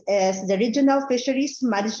 Next is the Regional Fisheries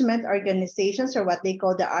Management Organizations, or what they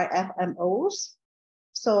call the RFMOs.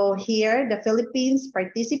 So here, the Philippines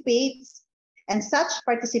participates, and such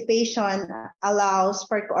participation allows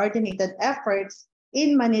for coordinated efforts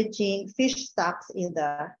in managing fish stocks in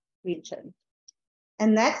the region.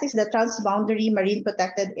 And next is the Transboundary Marine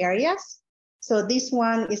Protected Areas. So this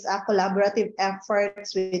one is a collaborative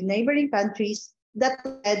efforts with neighboring countries that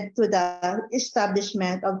led to the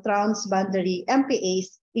establishment of transboundary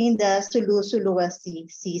MPAs in the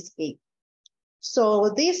Sulu-Sulawesi seascape.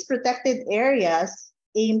 So these protected areas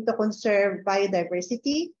aim to conserve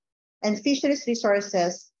biodiversity and fisheries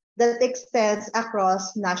resources that extends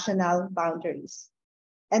across national boundaries.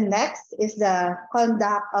 And next is the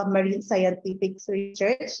conduct of marine scientific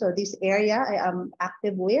research. So this area I am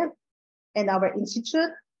active with in our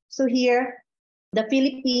institute. So here, the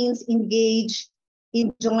Philippines engage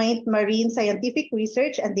in joint marine scientific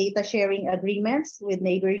research and data sharing agreements with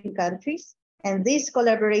neighboring countries. And this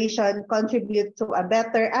collaboration contributes to a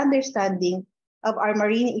better understanding of our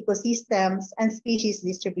marine ecosystems and species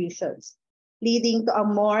distributions, leading to a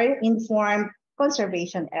more informed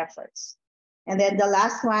conservation efforts. And then the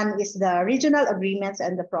last one is the regional agreements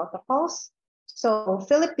and the protocols. So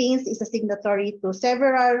Philippines is a signatory to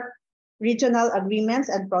several regional agreements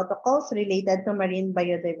and protocols related to marine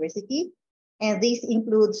biodiversity. And this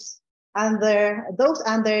includes those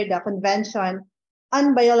under the Convention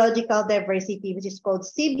on Biological Diversity, which is called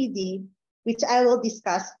CBD, which I will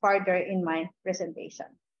discuss further in my presentation.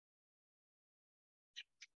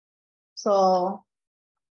 So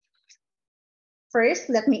first,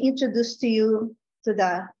 let me introduce to you to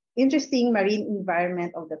the interesting marine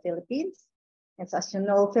environment of the Philippines. As you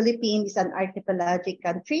know, Philippines is an archipelagic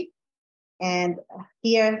country. And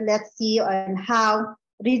here, let's see on how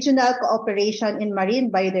regional cooperation in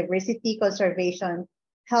marine biodiversity conservation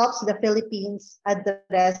helps the Philippines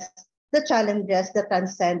address the challenges that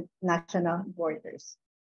transcend national borders.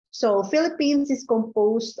 So Philippines is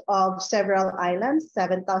composed of several islands,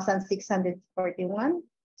 7,641.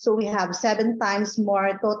 So we have 7 times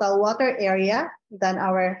more total water area than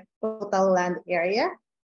our total land area.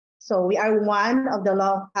 So we are one of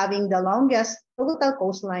the having the longest total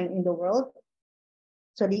coastline in the world,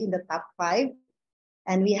 actually in the top 5.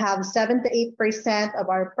 And we have 78% of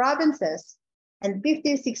our provinces and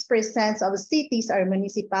 56% of cities or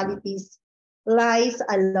municipalities lies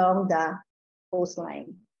along the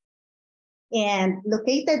coastline. And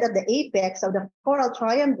located at the apex of the Coral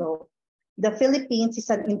Triangle, the Philippines is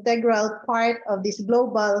an integral part of this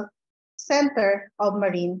global center of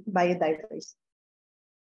marine biodiversity.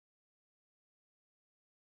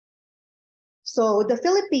 So the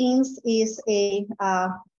Philippines is a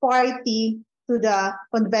party to the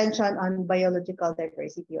Convention on Biological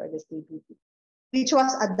Diversity, or the CBD, which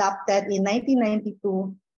was adopted in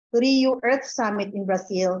 1992 Rio Earth Summit in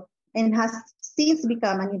Brazil and has since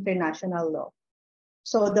become an international law.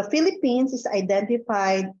 So the Philippines is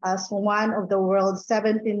identified as one of the world's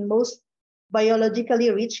 17 most biologically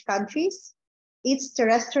rich countries. Its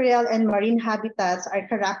terrestrial and marine habitats are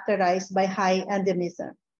characterized by high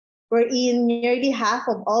endemism, wherein nearly half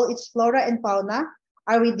of all its flora and fauna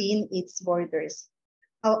are within its borders.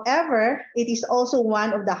 However, it is also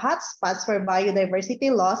one of the hotspots for biodiversity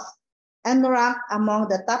loss and ranked among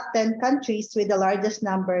the top 10 countries with the largest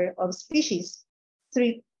number of species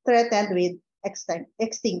threatened with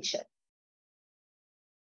extinction.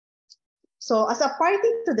 So as a party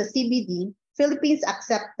to the CBD, Philippines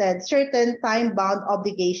accepted certain time-bound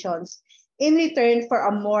obligations in return for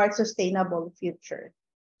a more sustainable future.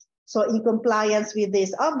 So in compliance with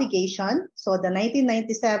this obligation, so the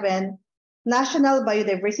 1997 National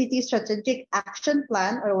Biodiversity Strategic Action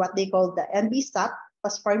Plan, or what they call the NBSAP,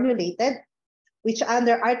 was formulated, which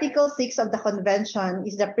under Article 6 of the Convention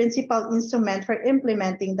is the principal instrument for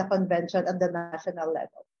implementing the Convention at the national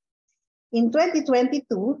level. In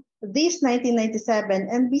 2022, this 1997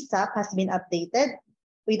 NBSAP has been updated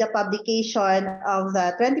with the publication of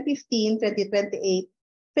the 2015-2028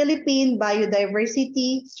 Philippine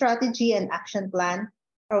Biodiversity Strategy and Action Plan,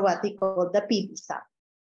 or what they call the PBSAP.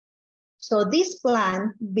 So this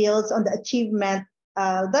plan builds on the achievement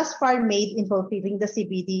thus far made in fulfilling the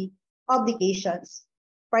CBD obligations,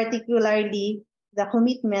 particularly the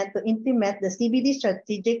commitment to implement the CBD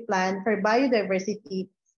Strategic Plan for Biodiversity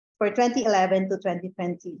for 2011 to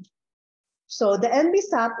 2020. So the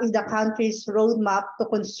NBSAP is the country's roadmap to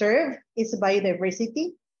conserve its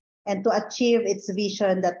biodiversity and to achieve its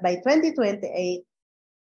vision that by 2028,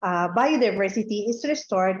 biodiversity is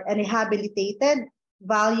restored and rehabilitated,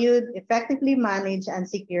 valued, effectively managed, and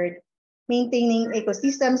secured, maintaining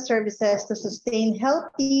ecosystem services to sustain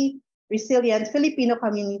healthy, resilient Filipino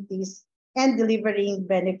communities and delivering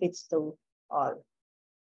benefits to all.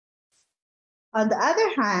 On the other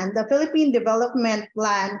hand, the Philippine Development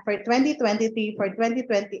Plan for 2023 for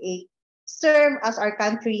 2028 serve as our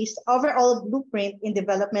country's overall blueprint in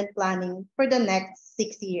development planning for the next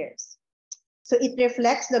 6 years. So it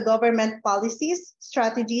reflects the government policies,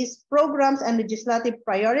 strategies, programs, and legislative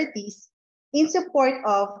priorities in support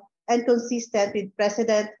of and consistent with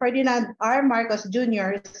President Ferdinand R. Marcos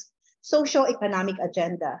Jr.'s socio-economic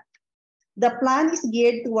agenda. The plan is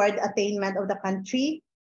geared toward attainment of the country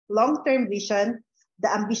long-term vision,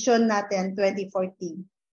 the Ambition Natin 2040,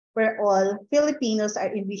 where all Filipinos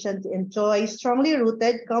are envisioned to enjoy strongly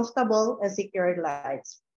rooted, comfortable, and secure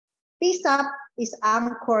lives. PSAP is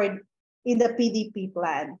anchored in the PDP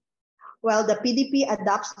plan. While the PDP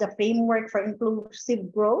adopts the framework for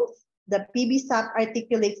inclusive growth, the PBSAP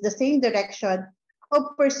articulates the same direction of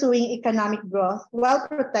pursuing economic growth while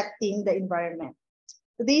protecting the environment.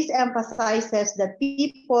 This emphasizes that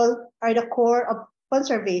people are the core of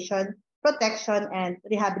conservation, protection, and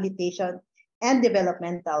rehabilitation and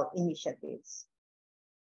developmental initiatives.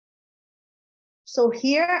 So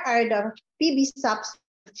here are the PBSAP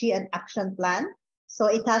strategy and action plan. So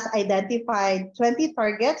it has identified 20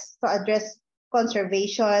 targets to address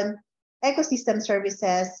conservation, ecosystem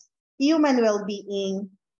services, human well-being,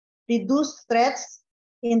 reduce threats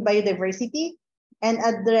in biodiversity, and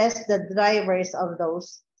address the drivers of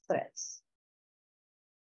those threats.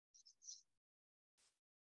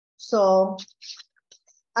 So,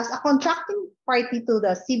 as a contracting party to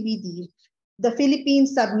the CBD, the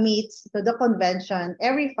Philippines submits to the convention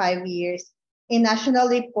every 5 years a national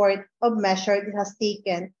report of measures it has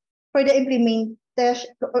taken for the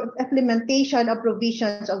implementation of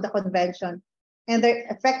provisions of the convention and their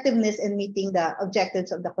effectiveness in meeting the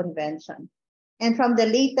objectives of the convention. And from the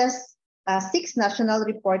latest 6th national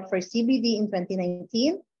report for CBD in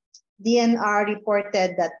 2019, DNR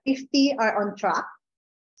reported that 50 are on track.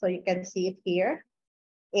 So you can see it here.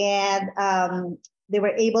 And they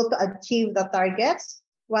were able to achieve the targets,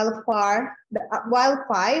 while 5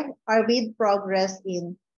 are with progress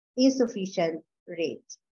in insufficient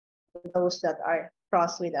rate. Those that are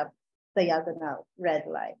crossed with a diagonal red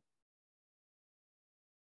line.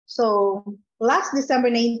 So last December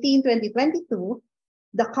 19, 2022,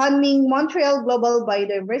 the coming Montreal Global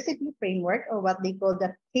Biodiversity Framework, or what they call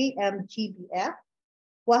the KMGBF,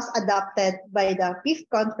 was adopted by the 5th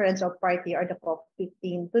Conference of Party, or the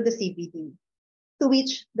COP15, to the CBD, to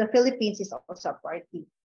which the Philippines is also a party.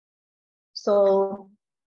 So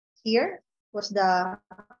here was the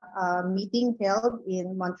meeting held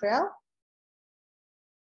in Montreal.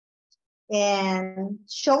 And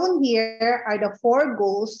shown here are the 4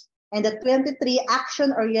 goals and the 23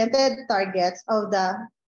 action-oriented targets of the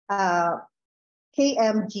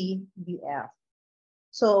KMGBF.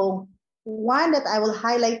 So one that I will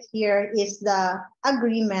highlight here is the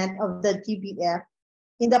agreement of the GBF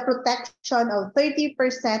in the protection of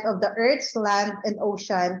 30% of the Earth's land and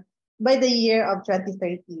ocean by the year of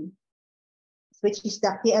 2030, which is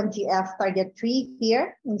the KMGF Target 3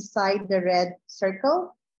 here inside the red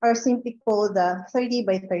circle, or simply called the 30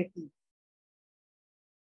 by 30.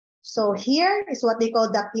 So here is what they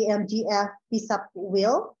call the KMGF PSAP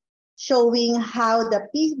wheel, showing how the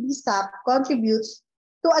PSAP contributes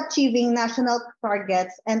to achieving national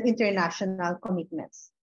targets and international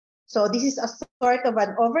commitments. So this is a sort of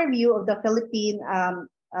an overview of the Philippine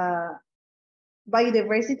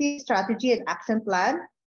biodiversity strategy and action plan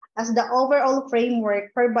as the overall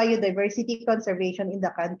framework for biodiversity conservation in the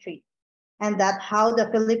country, and that how the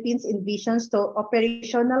Philippines envisions to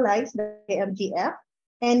operationalize the KMGF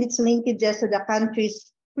and its linkages to the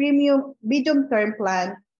country's medium-term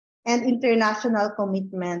plan and international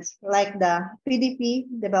commitments like the PDP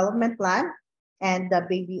Development Plan and the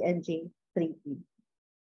BBNJ Treaty.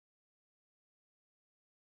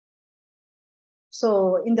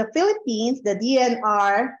 So in the Philippines, the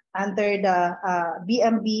DNR under the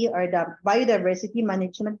BMB, or the Biodiversity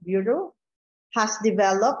Management Bureau, has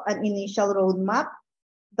developed an initial roadmap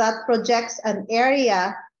that projects an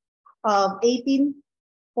area of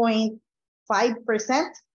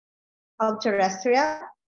 18.5% of terrestrial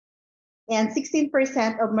and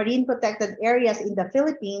 16% of marine protected areas in the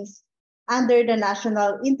Philippines under the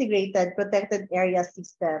National Integrated Protected Area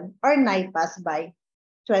System, or NIPAS, by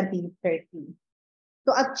 2030.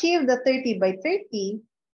 To achieve the 30 by 30,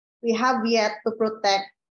 we have yet to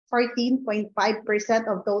protect 14.5%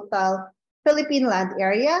 of total Philippine land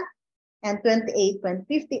area and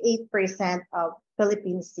 28.58% of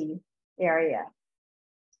Philippine sea area.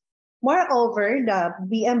 Moreover, the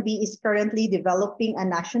BMB is currently developing a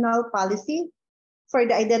national policy for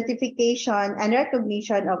the identification and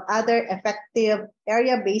recognition of other effective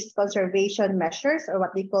area-based conservation measures, or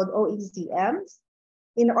what they call OECMs,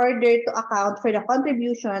 in order to account for the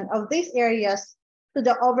contribution of these areas to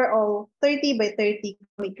the overall 30 by 30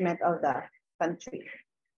 commitment of the country.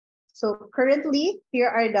 So currently, here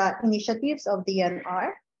are the initiatives of the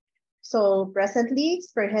DNR. So presently,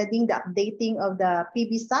 spearheading the updating of the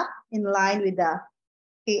PBSAP in line with the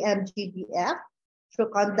KMGBF through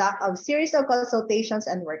conduct of series of consultations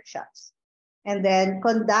and workshops. And then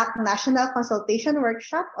conduct national consultation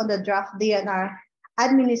workshop on the draft DNR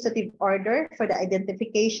administrative order for the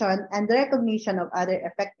identification and the recognition of other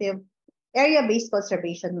effective area-based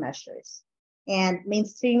conservation measures. And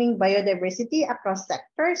mainstreaming biodiversity across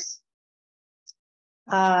sectors,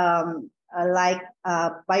 like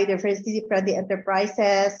biodiversity-friendly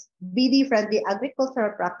enterprises, BD-friendly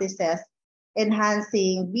agricultural practices,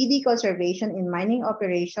 enhancing BD conservation in mining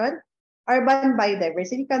operation, urban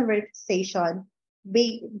biodiversity conservation,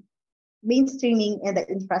 mainstreaming in the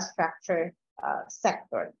infrastructure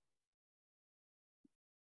sector.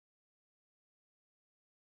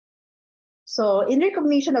 So in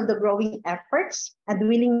recognition of the growing efforts and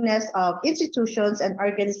willingness of institutions and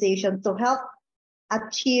organizations to help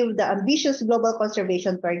achieve the ambitious global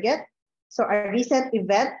conservation target, so a recent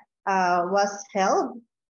event was held,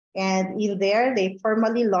 and in there they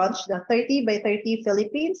formally launched the 30 by 30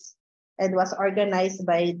 Philippines, and was organized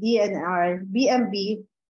by DNR BMB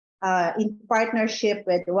in partnership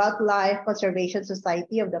with Wildlife Conservation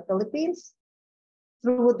Society of the Philippines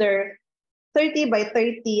through their 30 by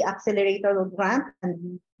 30 Accelerator Grant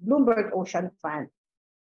and Bloomberg Ocean Fund.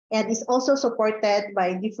 and is also supported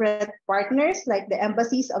by different partners like the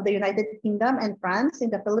embassies of the United Kingdom and France in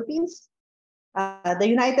the Philippines, the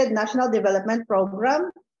United National Development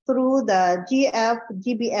Program through the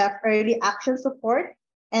GBF Early Action Support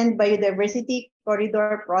and Biodiversity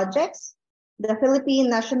Corridor projects, the Philippine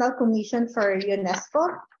National Commission for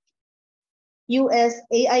UNESCO,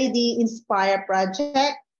 USAID Inspire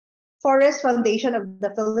Project, Forest Foundation of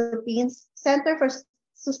the Philippines, Center for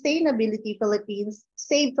Sustainability Philippines,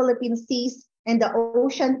 Save Philippine Seas, and the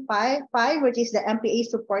Ocean 5, which is the MPA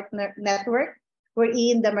support network,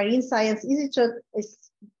 wherein the Marine Science Institute is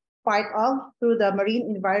part of through the Marine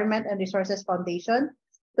Environment and Resources Foundation,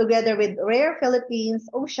 together with Rare Philippines,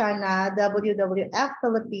 Oceana, WWF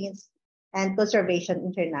Philippines, and Conservation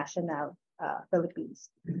International Philippines.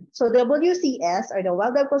 So WCS, or the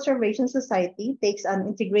Wildlife Conservation Society, takes an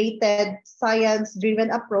integrated science-driven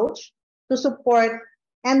approach to support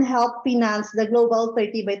and help finance the global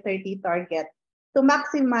 30 by 30 target to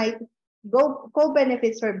maximize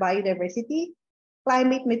co-benefits for biodiversity,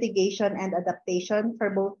 climate mitigation, and adaptation for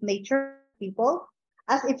both nature and people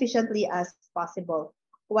as efficiently as possible,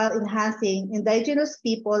 while enhancing indigenous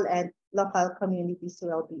people and local communities'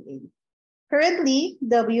 well-being. Currently,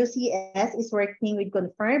 WCS is working with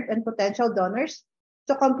confirmed and potential donors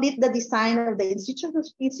to complete the design of the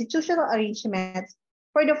institutional arrangements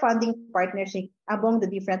for the funding partnership among the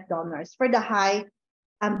different donors for the high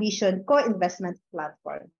ambition co-investment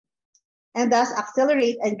platform, and thus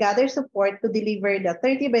accelerate and gather support to deliver the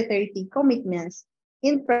 30 by 30 commitments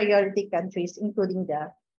in priority countries, including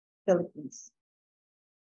the Philippines.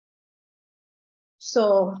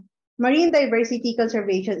 So, marine diversity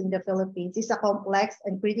conservation in the Philippines is a complex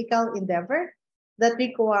and critical endeavor that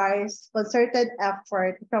requires concerted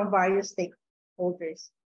effort from various stakeholders.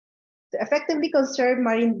 To effectively conserve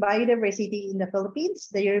marine biodiversity in the Philippines,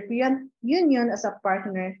 the European Union as a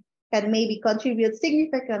partner can maybe contribute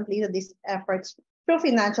significantly to these efforts through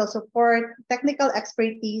financial support, technical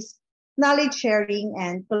expertise, knowledge sharing,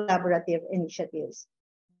 and collaborative initiatives.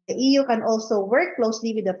 The EU can also work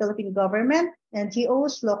closely with the Philippine government,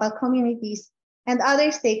 NGOs, local communities, and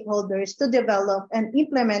other stakeholders to develop and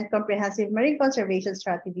implement comprehensive marine conservation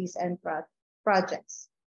strategies and projects.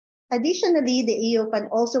 Additionally, the EU can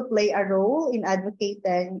also play a role in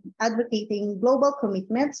advocating global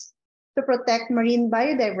commitments to protect marine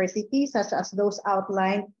biodiversity, such as those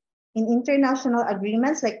outlined in international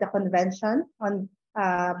agreements like the Convention on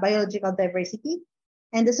Biological Diversity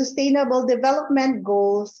and the Sustainable Development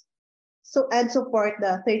Goals, and support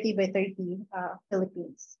the 30 by 30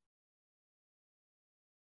 Philippines.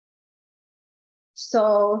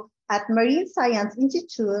 So at Marine Science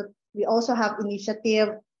Institute, we also have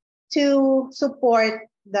initiative to support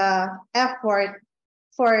the effort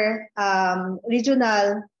for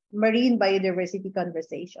regional marine biodiversity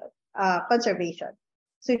conservation.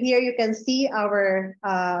 So here you can see our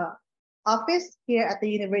office here at the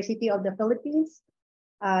University of the Philippines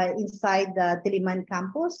inside the Diliman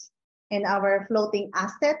campus, and our floating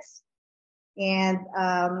assets. And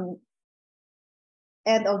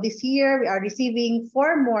end of this year, we are receiving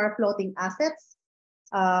 4 more floating assets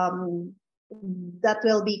that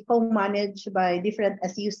will be co-managed by different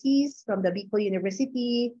SUCs from the Bicol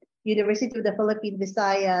University, University of the Philippine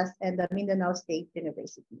Visayas, and the Mindanao State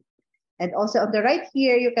University. And also on the right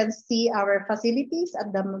here, you can see our facilities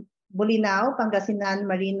at the Bolinao, Pangasinan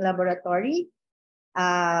Marine Laboratory,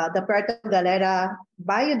 the Puerto Galera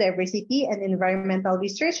Biodiversity and Environmental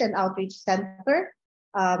Research and Outreach Center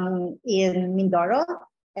in Mindoro,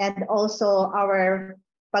 and also our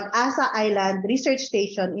Pag-asa Island Research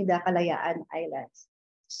Station in the Kalayaan Islands.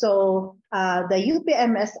 So the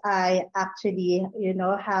UPMSI actually,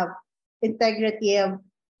 have integrative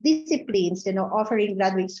disciplines, offering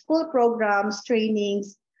graduate school programs,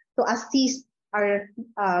 trainings to assist our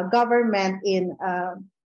government in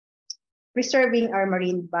preserving our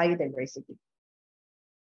marine biodiversity.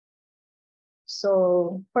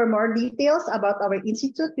 So for more details about our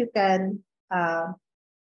institute, you can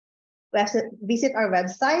visit our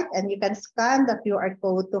website, and you can scan the QR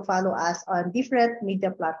code to follow us on different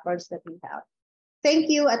media platforms that we have. Thank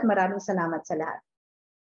you at maraming salamat sa lahat.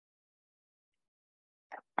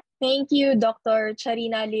 Thank you, Dr.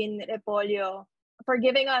 Charina Lynn Repolio, for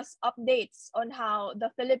giving us updates on how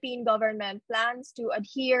the Philippine government plans to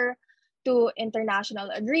adhere to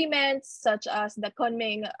international agreements such as the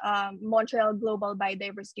Kunming Montreal Global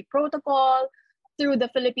Biodiversity Protocol, through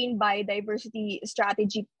the Philippine Biodiversity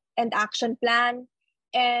Strategy and Action Plan,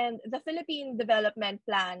 and the Philippine Development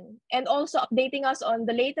Plan, and also updating us on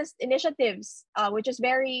the latest initiatives, which is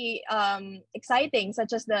very exciting,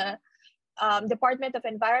 such as the Department of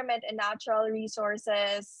Environment and Natural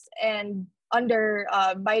Resources and under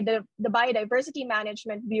by the Biodiversity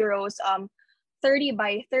Management Bureau's 30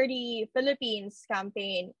 by 30 Philippines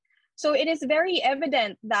campaign. So it is very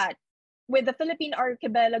evident that with the Philippine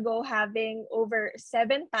archipelago having over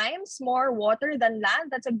 7 times more water than land,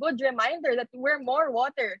 that's a good reminder that we're more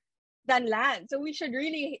water than land. So we should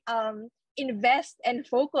really invest and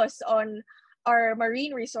focus on our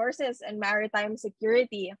marine resources and maritime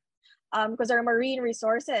security, because our marine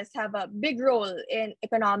resources have a big role in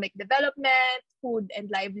economic development, food and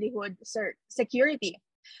livelihood security.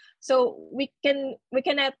 So we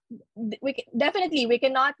cannot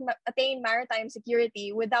attain maritime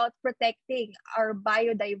security without protecting our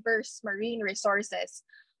biodiverse marine resources,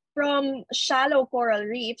 from shallow coral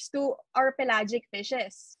reefs to our pelagic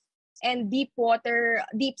fishes and deep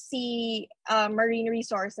sea marine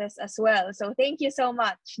resources as well. So thank you so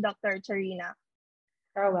much, Dr. Charina.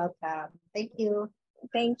 You're welcome. Thank you.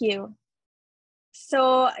 Thank you.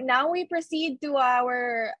 So now we proceed to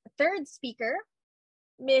our third speaker,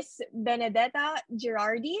 Ms. Benedetta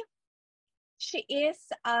Girardi. She is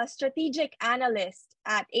a strategic analyst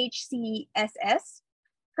at HCSS.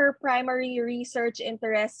 Her primary research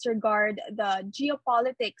interests regard the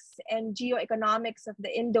geopolitics and geoeconomics of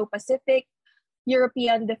the Indo-Pacific,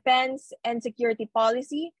 European defense and security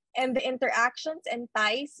policy, and the interactions and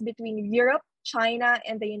ties between Europe, China,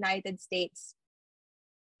 and the United States.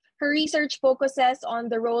 Her research focuses on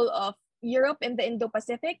the role of Europe in the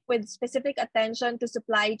Indo-Pacific, with specific attention to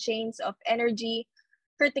supply chains of energy,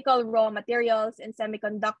 critical raw materials, and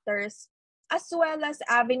semiconductors, as well as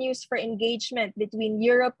avenues for engagement between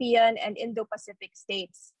European and Indo-Pacific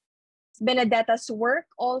states. Benedetta's work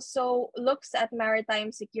also looks at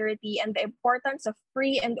maritime security and the importance of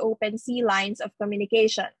free and open sea lines of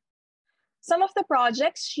communication. Some of the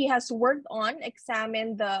projects she has worked on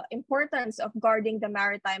examine the importance of guarding the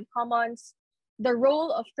maritime commons, the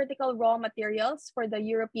role of critical raw materials for the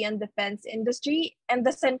European defense industry, and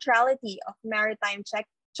the centrality of maritime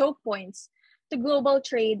choke points to global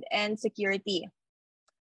trade and security.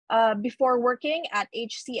 Before working at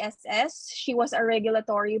HCSS, she was a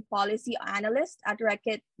regulatory policy analyst at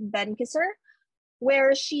Reckitt Benckiser,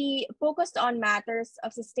 where she focused on matters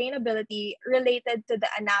of sustainability related to the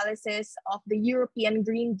analysis of the European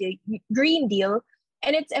Green Deal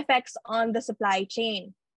and its effects on the supply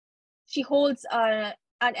chain. She holds an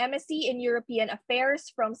MSc in European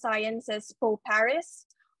Affairs from Sciences Po Paris,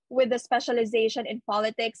 with a specialization in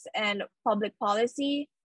politics and public policy.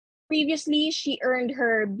 Previously, she earned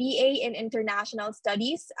her BA in International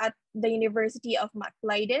Studies at the University of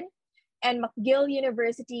Leiden and McGill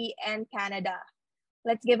University in Canada.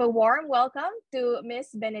 Let's give a warm welcome to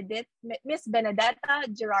Ms. Benedetta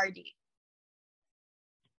Girardi.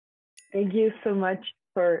 Thank you so much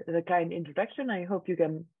for the kind introduction. I hope you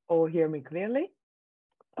can all hear me clearly.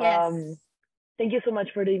 Yes. Thank you so much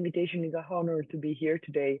for the invitation. It's an honor to be here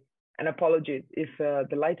today. And apologies if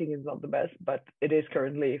the lighting is not the best, but it is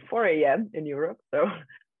currently 4 a.m. in Europe. So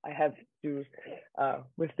I have to,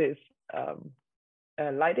 with this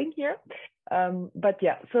lighting here. But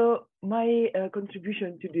yeah, so my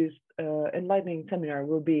contribution to this enlightening seminar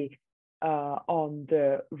will be on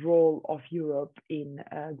the role of Europe in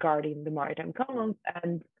guarding the maritime commons,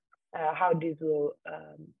 and how this will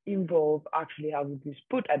involve actually how this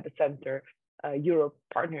put at the center Europe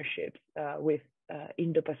partnerships with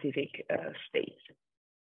Indo-Pacific states.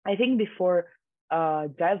 I think before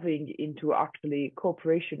diving into actually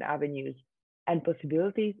cooperation avenues and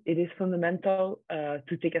possibilities, it is fundamental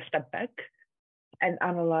to take a step back and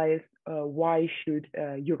analyze why should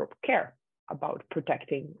Europe care about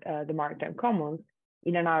protecting the maritime commons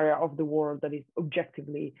in an area of the world that is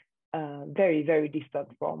objectively very, very distant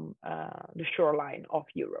from the shoreline of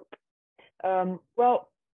Europe. Well,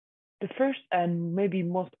 the first and maybe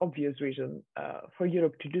most obvious reason for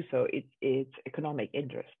Europe to do so is its economic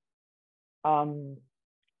interest.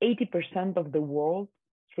 80% of the world's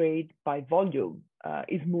trade by volume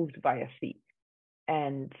is moved via sea,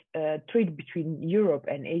 and trade between Europe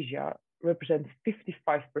and Asia represents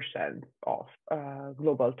 55% of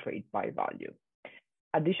global trade by value.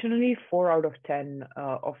 Additionally, 4 out of 10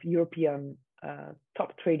 of European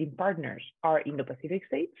top trading partners are Indo-Pacific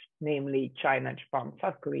states, namely China, Japan,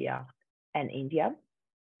 South Korea, and India.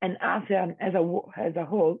 And ASEAN as a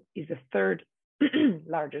whole is the 3rd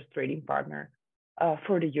largest trading partner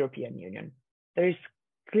for the European Union. There is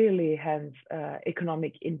clearly, hence,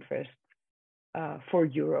 economic interest for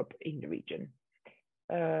Europe in the region.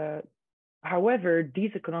 However,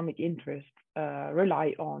 these economic interests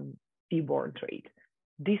rely on seaborne trade.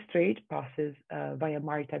 This trade passes via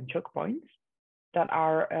maritime choke points, that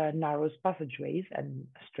are narrow passageways and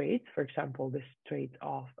straits, for example, the Strait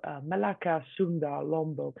of Malacca, Sunda,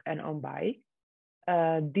 Lombok, and Mumbai.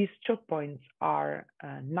 These choke points are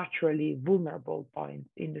naturally vulnerable points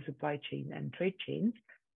in the supply chain and trade chains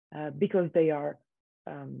because they are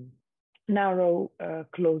narrow,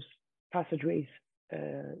 close passageways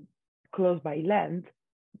close by land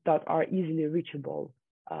that are easily reachable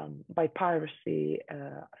by piracy,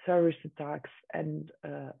 terrorist attacks, and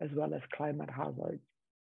as well as climate hazards.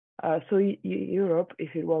 So Europe,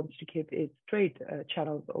 if it wants to keep its trade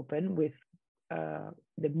channels open with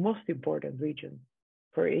the most important region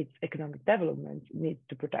for its economic development, needs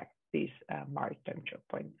to protect these maritime choke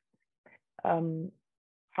points.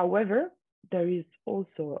 However, there is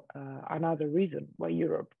also another reason why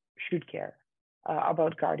Europe should care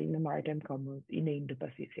about guarding the maritime commons in the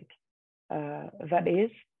Indo-Pacific. That is,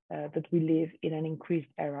 that we live in an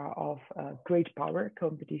increased era of great power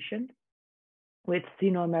competition, with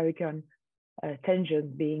Sino-American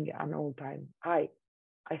tensions being an all-time high.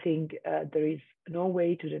 I think there is no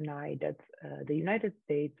way to deny that the United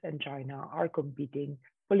States and China are competing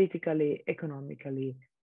politically, economically,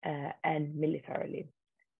 and militarily.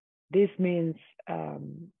 This means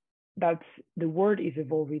that the world is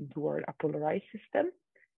evolving toward a polarized system.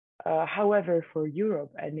 However, for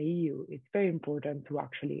Europe and the EU, it's very important to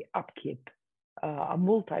actually upkeep a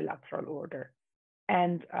multilateral order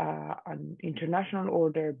and an international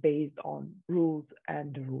order based on rules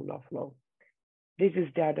and the rule of law. This is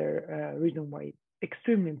the other reason why it's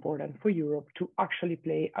extremely important for Europe to actually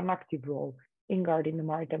play an active role in guarding the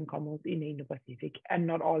maritime commons in the Indo-Pacific and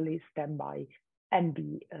not only stand by and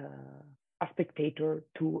be a spectator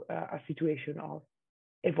to a situation of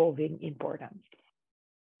evolving importance.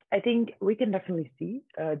 I think we can definitely see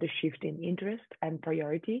the shift in interest and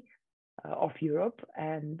priority of Europe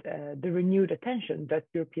and the renewed attention that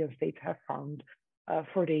European states have found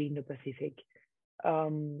for the Indo-Pacific.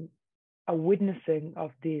 A witnessing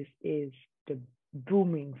of this is the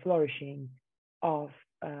booming, flourishing of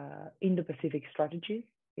Indo-Pacific strategies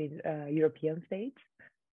in European states.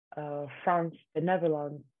 France, the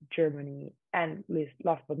Netherlands, Germany, and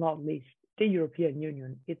last but not least, the European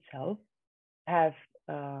Union itself have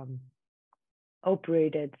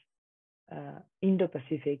operated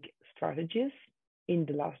Indo-Pacific strategies in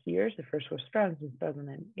the last years. The first was France in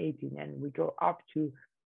 2018, and we go up to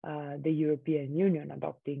the European Union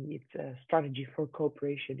adopting its strategy for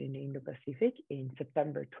cooperation in the Indo-Pacific in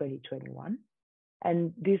September 2021.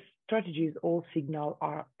 And these strategies all signal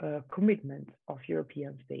our commitment of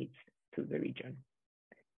European states to the region.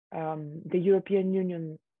 The European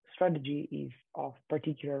Union strategy is of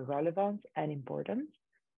particular relevance and importance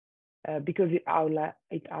because it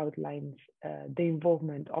outlines the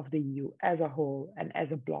involvement of the EU as a whole and as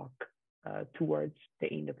a bloc towards the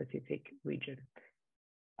Indo-Pacific region.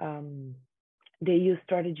 The EU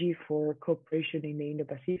strategy for cooperation in the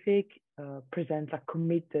Indo-Pacific presents a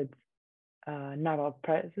committed naval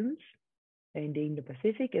presence in the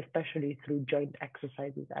Indo-Pacific, especially through joint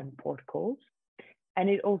exercises and port calls. And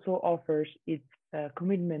it also offers its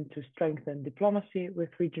commitment to strengthen diplomacy with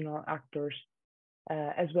regional actors,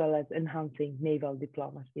 as well as enhancing naval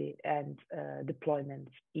diplomacy and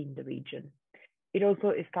deployments in the region. It also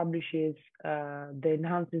establishes the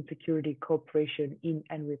Enhancing Security Cooperation in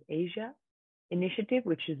and with Asia initiative,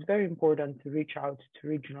 which is very important to reach out to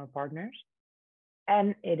regional partners.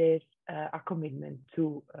 And it is a commitment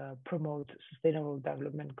to promote sustainable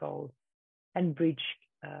development goals and bridge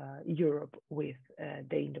Europe with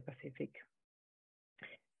the Indo-Pacific.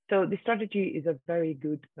 So the strategy is a very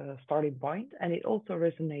good starting point, and it also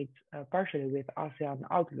resonates partially with ASEAN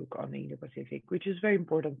outlook on the Indo-Pacific, which is very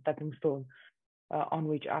important stepping stone on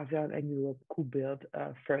which ASEAN and Europe could build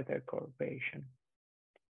further cooperation.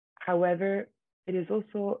 However, it is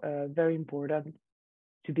also very important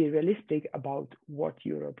to be realistic about what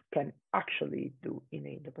Europe can actually do in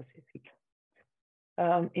the Indo-Pacific.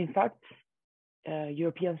 In fact,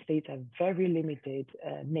 European states have very limited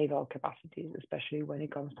naval capacities, especially when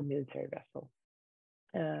it comes to military vessels.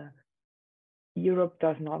 Europe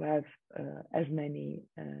does not have as many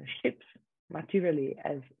ships materially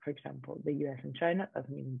as, for example, the US and China.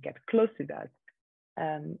 Doesn't even get close to that.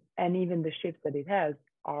 And even the ships that it has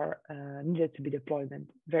are needed to be deployed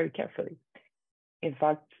very carefully. In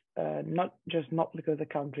fact, not because the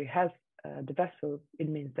country has the vessels, it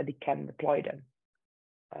means that it can deploy them.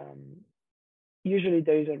 Usually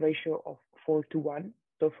there is a ratio of 4:1.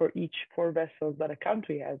 So for each 4 vessels that a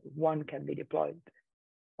country has, 1 can be deployed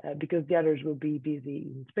because the others will be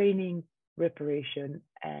busy in training, reparation,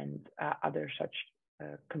 and other such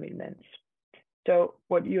commitments. So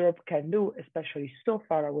what Europe can do, especially so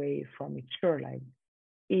far away from its shoreline,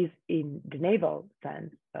 is in the naval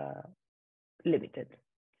sense limited.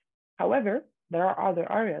 However, there are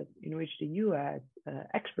other areas in which the EU has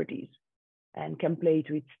expertise and can play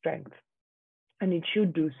to its strength, and it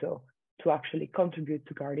should do so to actually contribute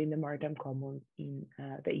to guarding the maritime commons in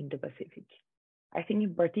the Indo-Pacific. I think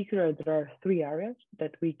in particular, there are three areas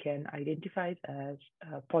that we can identify as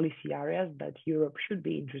policy areas that Europe should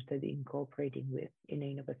be interested in cooperating with in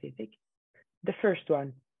the Indo-Pacific. The first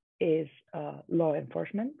one is law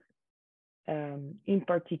enforcement. In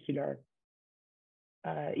particular,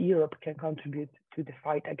 Europe can contribute to the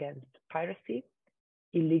fight against piracy,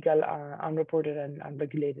 illegal, unreported and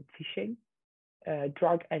unregulated fishing,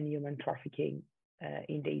 drug and human trafficking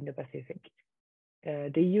in the Indo-Pacific.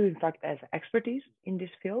 The EU, in fact, has expertise in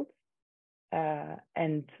this field,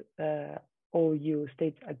 and all EU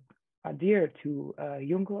states adhere to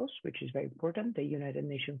UNCLOS, which is very important, the United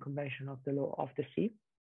Nations Convention of the Law of the Sea.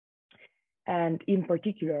 And in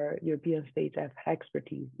particular, European states have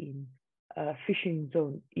expertise in fishing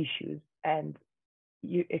zone issues and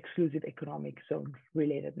exclusive economic zone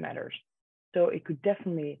related matters. So it could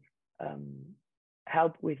definitely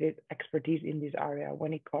help with its expertise in this area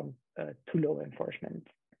when it comes to law enforcement.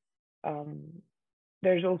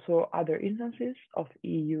 There's also other instances of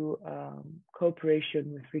EU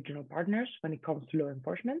cooperation with regional partners when it comes to law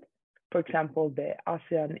enforcement. For example, the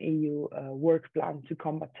ASEAN-EU work plan to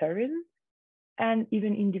combat terrorism, and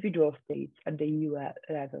even individual states at the EU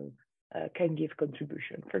level can give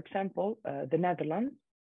contribution. For example, the Netherlands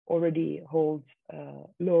already holds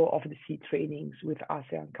law of the sea trainings with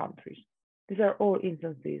ASEAN countries. These are all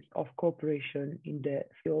instances of cooperation in the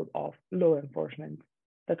field of law enforcement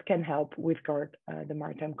that can help with guard the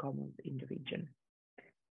maritime commons in the region.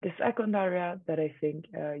 The second area that I think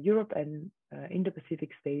Europe and Indo-Pacific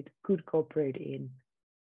states could cooperate in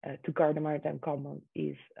to guard the maritime commons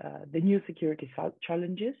is the new security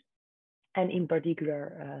challenges, and in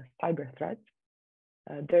particular cyber threats.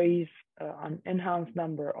 There is an enhanced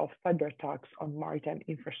number of cyber attacks on maritime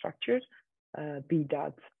infrastructures, be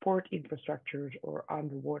that port infrastructures or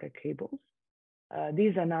underwater cables.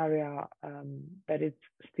 This is an area that is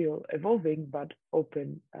still evolving, but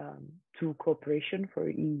open to cooperation for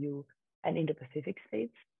EU and Indo-Pacific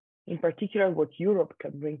states. In particular, what Europe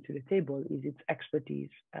can bring to the table is its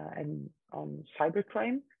expertise and on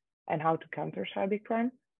cybercrime and how to counter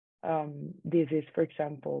cybercrime. This is, for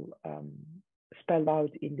example, spelled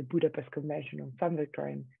out in the Budapest Convention on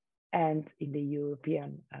Cybercrime and in the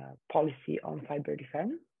European policy on cyber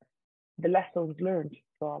defense. The lessons learned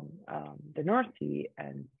from the North Sea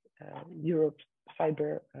and Europe's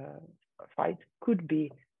cyber fight could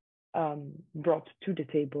be brought to the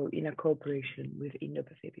table in a cooperation with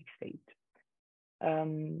Indo-Pacific states.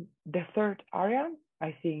 The third area,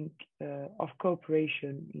 I think, of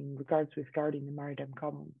cooperation in regards with guarding the maritime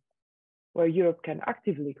commons, where Europe can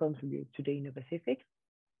actively contribute to the Indo-Pacific,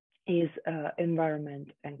 is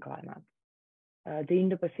environment and climate. The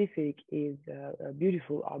Indo-Pacific is a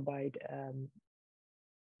beautiful, albeit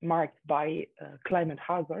marked by climate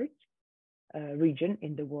hazards region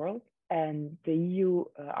in the world, and the EU,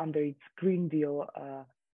 under its Green Deal,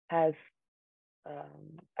 has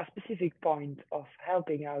a specific point of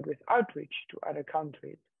helping out with outreach to other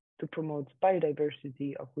countries to promote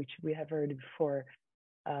biodiversity, of which we have heard before,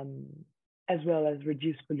 as well as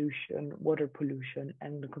reduce pollution, water pollution,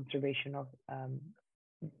 and the conservation of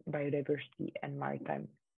biodiversity and maritime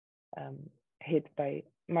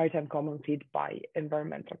commons hit by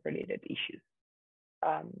environmental related issues.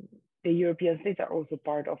 The European states are also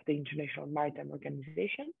part of the International Maritime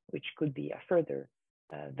Organization, which could be a further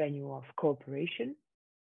venue of cooperation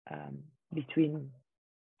between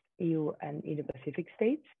EU and Indo-Pacific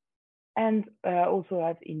states, and also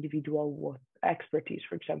have individual expertise.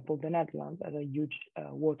 For example, the Netherlands has a huge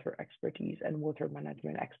water expertise and water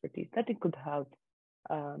management expertise that it could help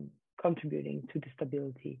contributing to the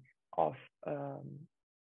stability of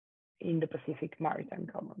Indo-Pacific maritime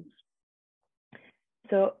commons.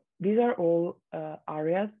 So these are all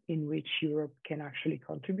areas in which Europe can actually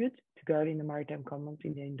contribute to guarding the maritime commons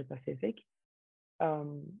in the Indo-Pacific.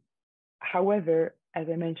 However, as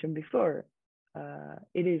I mentioned before,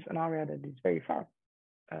 it is an area that is very far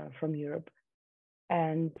from Europe.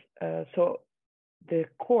 And so the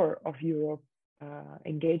core of Europe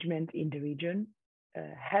engagement in the region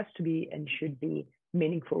has to be and should be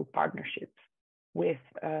meaningful partnerships with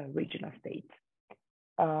regional states.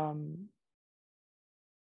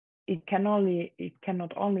 It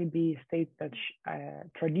cannot only be states that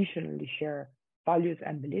traditionally share values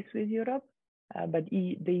and beliefs with Europe, but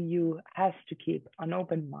the EU has to keep an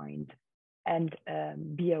open mind and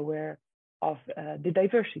be aware of the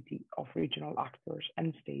diversity of regional actors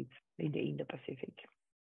and states in the Indo-Pacific.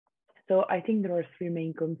 So I think there are three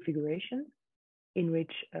main configurations in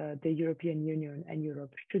which the European Union and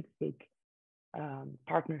Europe should seek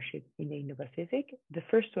partnership in the Indo-Pacific. The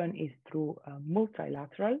first one is through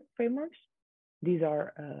multilateral frameworks. These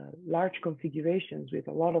are large configurations with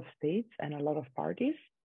a lot of states and a lot of parties.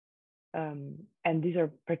 And these are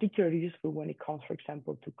particularly useful when it comes, for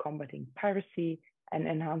example, to combating piracy and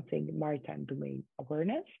enhancing maritime domain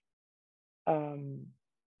awareness.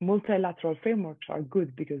 Multilateral frameworks are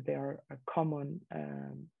good because they are a common,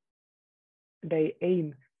 they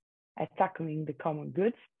aim at tackling the common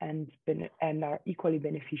goods and are equally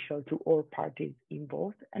beneficial to all parties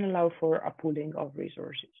involved and allow for a pooling of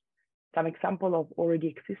resources. Some example of already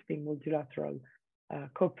existing multilateral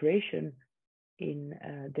cooperation in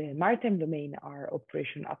the maritime domain are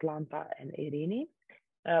Operation Atlanta and Irini,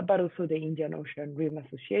 but also the Indian Ocean Rim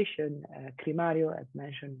Association, CRIMARIO, as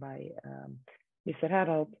mentioned by Mr.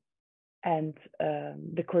 Harold, and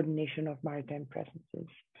the coordination of maritime presences.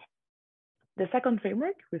 The second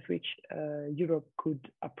framework with which Europe could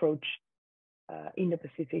approach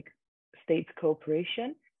Indo-Pacific states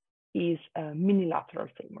cooperation is minilateral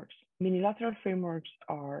frameworks. Minilateral frameworks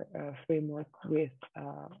are a framework with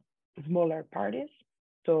smaller parties,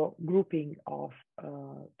 so grouping of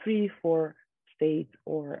 3, 4 states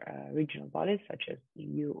or regional bodies such as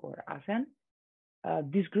EU or ASEAN.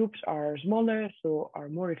 These groups are smaller, so are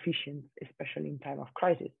more efficient, especially in time of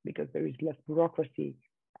crisis, because there is less bureaucracy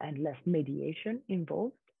and less mediation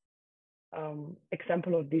involved.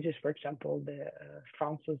 Example of this is, for example, the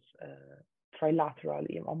France's trilateral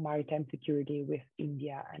on maritime security with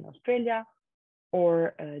India and Australia,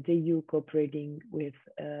 or the EU cooperating with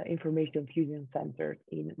information fusion centers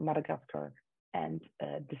in Madagascar and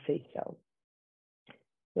the Seychelles.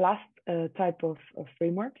 Last type of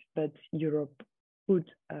framework that Europe could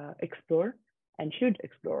explore and should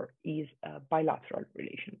explore is bilateral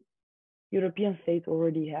relations. European states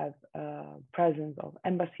already have presence of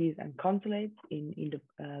embassies and consulates in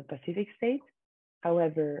the Pacific states.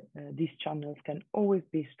 However, these channels can always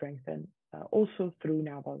be strengthened also through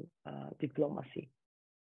naval diplomacy.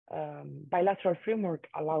 Bilateral framework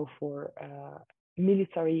allow for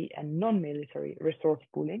military and non-military resource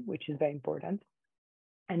pooling, which is very important.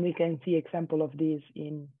 And we can see example of this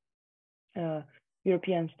in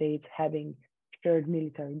European states having shared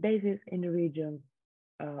military bases in the region,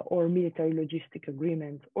 or military logistic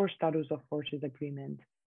agreements or status of forces agreement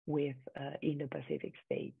with Indo-Pacific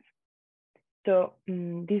states. So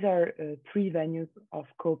these are 3 venues of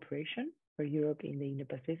cooperation for Europe in the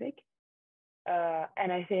Indo-Pacific.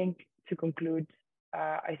 And I think to conclude,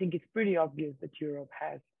 I think it's pretty obvious that Europe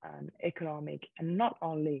has an economic and not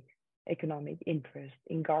only economic interest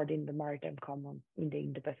in guarding the maritime commons in the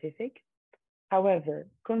Indo-Pacific. However,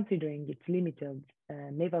 considering its limited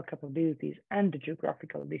naval capabilities and the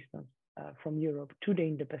geographical distance from Europe to the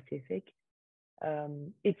Indo-Pacific,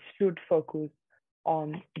 it should focus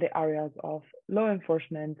on the areas of law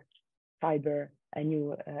enforcement, cyber, and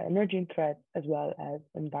new emerging threats, as well as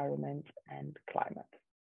environment and climate.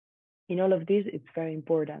 In all of this, it's very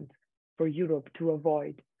important for Europe to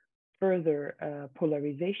avoid further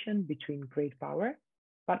polarization between great power,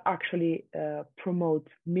 but actually promote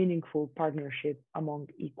meaningful partnerships among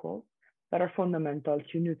equals that are fundamental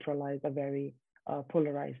to neutralize a very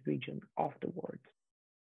polarized region of the world.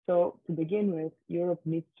 So to begin with, Europe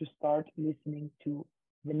needs to start listening to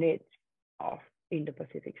the needs of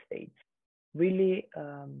Indo-Pacific states, really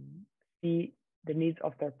see the needs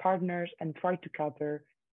of their partners and try to cater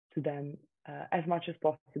to them as much as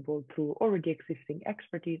possible through already existing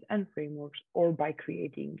expertise and frameworks, or by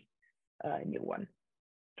creating a new one.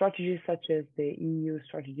 Strategies such as the EU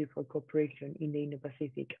strategy for cooperation in the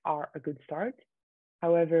Indo-Pacific are a good start.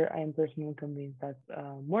 However, I am personally convinced that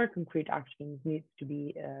more concrete actions need to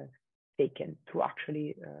be taken to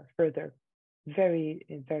actually further very,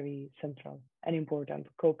 very central and important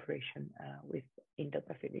cooperation with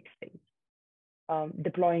Indo-Pacific states.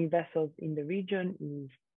 Deploying vessels in the region is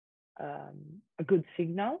a good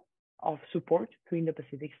signal of support to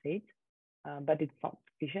Indo-Pacific states, but it's not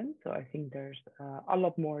sufficient. So I think there's a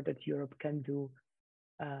lot more that Europe can do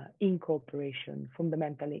in cooperation,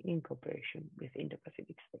 fundamentally in cooperation with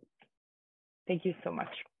Indo-Pacific states. Thank you so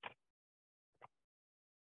much.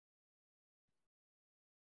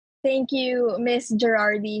 Thank you, Ms.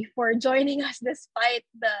 Gerardi, for joining us despite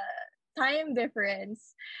the time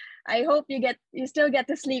difference. I hope you still get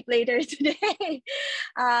to sleep later today.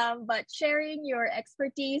 But sharing your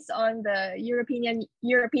expertise on the European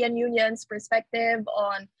Union's perspective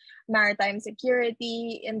on maritime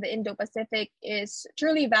security in the Indo-Pacific is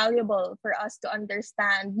truly valuable for us to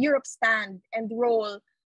understand Europe's stand and role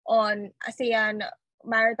on ASEAN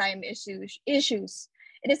maritime issues.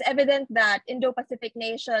 It is evident that Indo-Pacific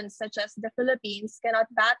nations such as the Philippines cannot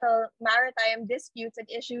battle maritime disputes and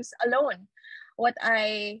issues alone. What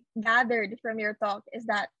I gathered from your talk is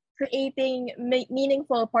that creating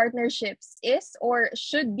meaningful partnerships is or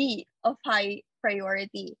should be of high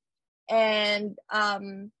priority. And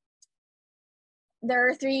there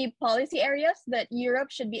are 3 policy areas that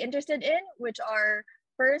Europe should be interested in, which are: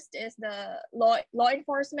 first is the law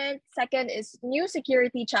enforcement, second is new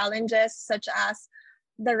security challenges such as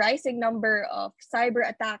the rising number of cyber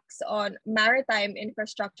attacks on maritime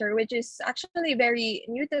infrastructure, which is actually very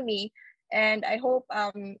new to me. And I hope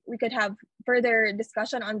we could have further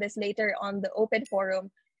discussion on this later on the open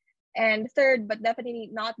forum. And third, but definitely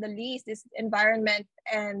not the least, is environment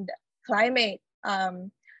and climate.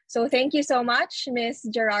 So thank you so much, Ms.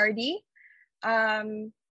 Gerardi.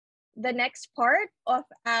 The next part of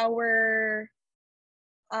our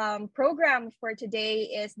program for today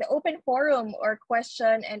is the open forum or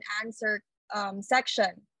question and answer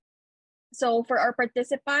section. So for our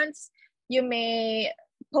participants, you may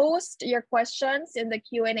post your questions in the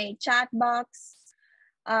Q&A chat box.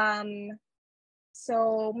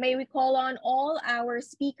 So may we call on all our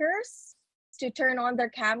speakers to turn on their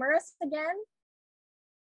cameras again?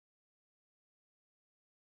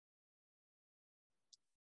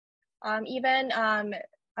 Even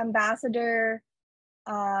Ambassador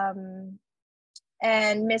and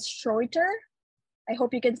Ms. Schroeter, I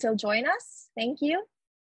hope you can still join us. Thank you.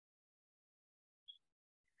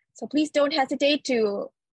 So please don't hesitate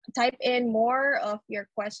to type in more of your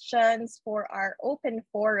questions for our open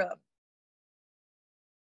forum.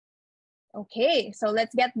 Okay, so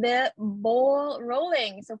let's get the ball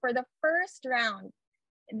rolling. So for the first round,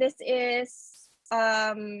 this is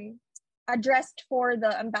addressed for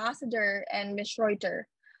the ambassador and Ms. Schroeter.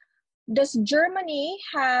 Does Germany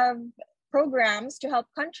have programs to help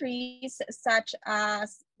countries such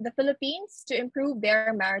as the Philippines to improve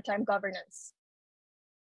their maritime governance?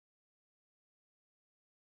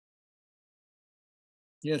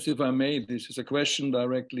 Yes, if I may, this is a question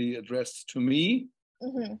directly addressed to me.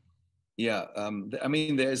 Mm-hmm. Yeah, I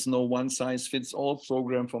mean, there is no one-size-fits-all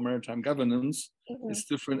program for maritime governance. Mm-hmm. It's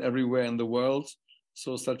different everywhere in the world.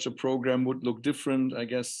 So such a program would look different, I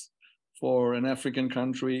guess, for an African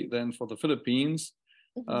country than for the Philippines.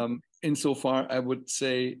 Mm-hmm. Insofar, I would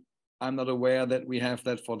say I'm not aware that we have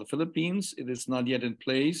that for the Philippines. It is not yet in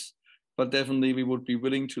place, but definitely we would be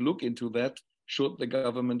willing to look into that should the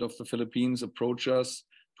government of the Philippines approach us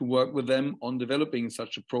to work with them on developing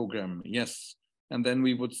such a program. Yes. And then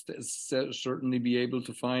we would certainly be able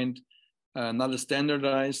to find not a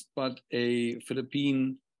standardized, but a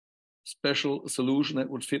Philippine special solution that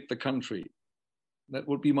would fit the country. That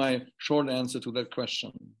would be my short answer to that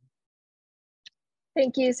question.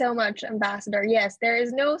 Thank you so much, Ambassador. Yes, there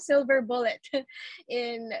is no silver bullet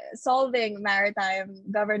in solving maritime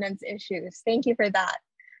governance issues. Thank you for that.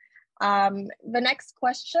 The next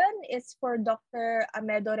question is for Dr.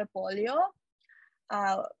 Amedo Repolio.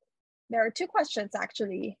 There are 2 questions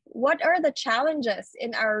actually. What are the challenges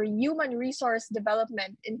in our human resource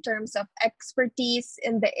development in terms of expertise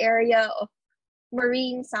in the area of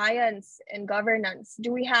marine science and governance?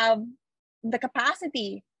 Do we have the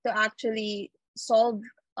capacity to actually solve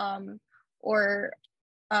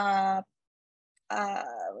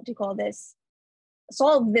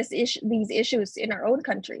solve these issues in our own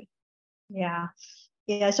country?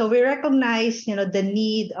 Yeah, so we recognize, the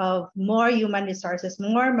need of more human resources,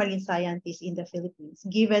 more marine scientists in the Philippines,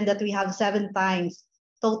 given that we have 7 times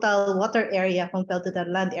total water area compared to the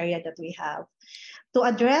land area that we have. To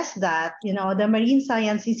address that, the Marine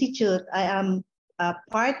Science Institute, I am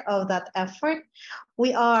part of that effort.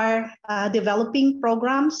 We are developing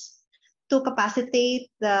programs to capacitate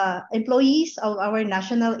the employees of our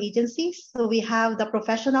national agencies. So we have the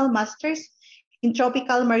professional masters in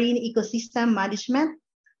tropical marine ecosystem management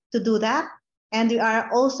to do that. And we are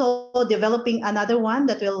also developing another one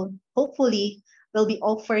that will hopefully will be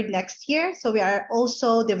offered next year. So we are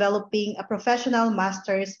also developing a professional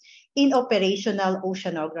master's in operational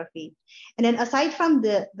oceanography. And then aside from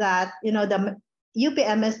that, the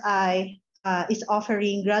UPMSI is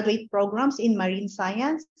offering graduate programs in marine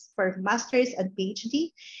science for master's and PhD.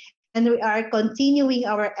 And we are continuing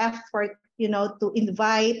our effort, to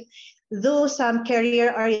invite those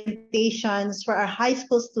career orientations for our high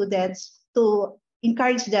school students to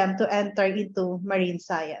encourage them to enter into marine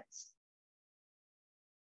science.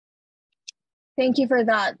 Thank you for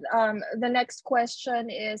that. The next question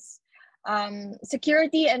is,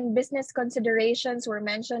 security and business considerations were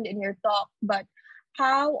mentioned in your talk, but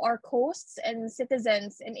how are coasts and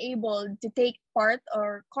citizens enabled to take part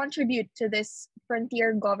or contribute to this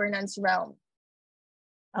frontier governance realm?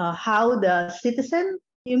 How the citizen,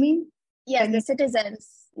 you mean? Yes, the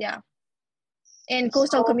citizens, yeah. In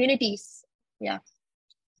coastal communities, yeah.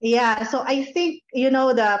 Yeah, so I think,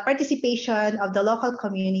 the participation of the local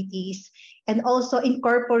communities and also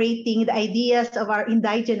incorporating the ideas of our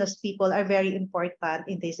indigenous people are very important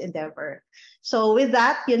in this endeavor. So with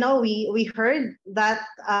that, we heard that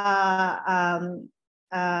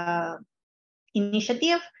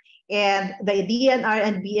initiative, and the DNR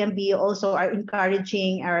and BMB also are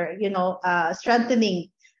encouraging or, strengthening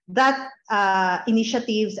that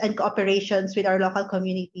initiatives and cooperations with our local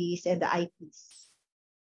communities and the IPs.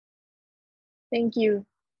 Thank you,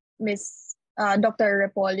 Ms. Dr.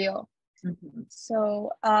 Repolio. Mm-hmm.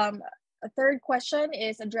 So a third question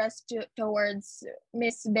is addressed towards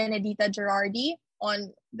Ms. Benedita Gerardi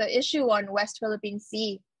on the issue on West Philippine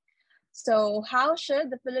Sea. So how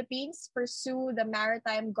should the Philippines pursue the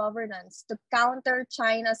maritime governance to counter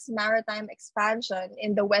China's maritime expansion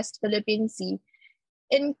in the West Philippine Sea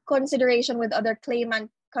in consideration with other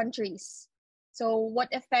claimant countries? So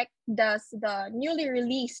what effect does the newly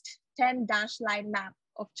released 10-line map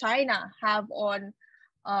of China have on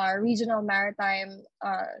regional maritime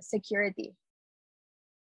security?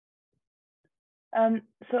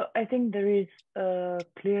 So I think there is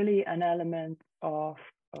clearly an element of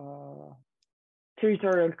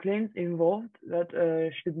territorial claims involved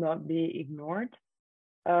that should not be ignored.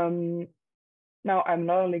 Now, I'm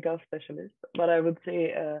not a legal specialist, but I would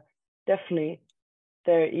say definitely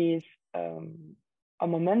there is a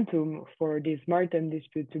momentum for this maritime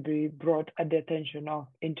dispute to be brought at the attention of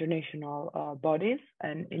international bodies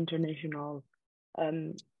and international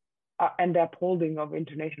and the upholding of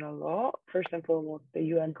international law. First and foremost, the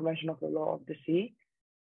UN Convention of the Law of the Sea.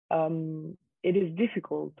 It is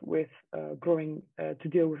difficult with to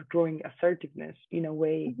deal with growing assertiveness in a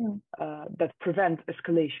way that prevents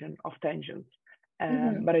escalation of tensions.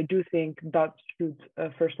 But I do think that should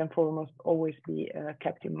first and foremost always be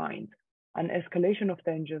kept in mind. An escalation of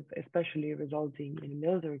tensions, especially resulting in a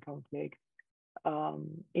military conflict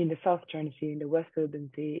in the South China Sea, in the West Philippine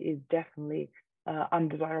Sea, is definitely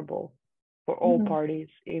undesirable for all parties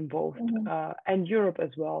involved and Europe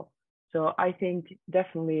as well. So I think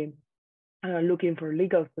definitely looking for a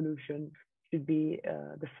legal solution should be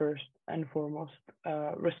the first and foremost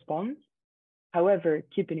response. However,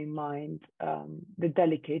 keeping in mind the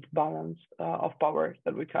delicate balance of powers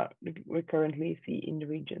that we currently see in the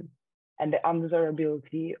region, and the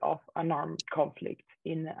undesirability of an armed conflict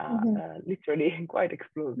in literally quite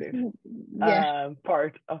explosive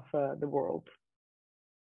part of the world.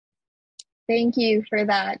 Thank you for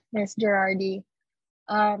that, Ms. Gerardi.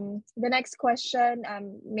 The next question,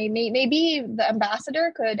 maybe the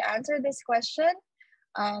ambassador could answer this question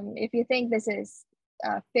if you think this is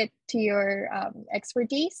fit to your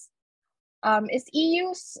expertise. Is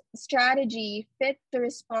EU's strategy fit to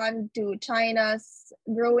respond to China's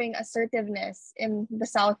growing assertiveness in the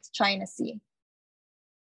South China Sea?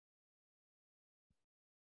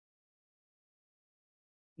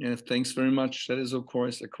 Yes, thanks very much. That is, of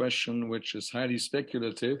course, a question which is highly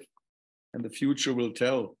speculative, and the future will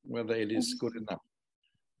tell whether it is good enough.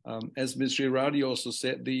 As Ms. Gerardi also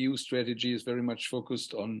said, the EU strategy is very much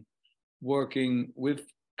focused on working with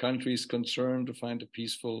countries concerned to find a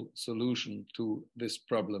peaceful solution to this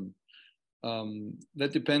problem.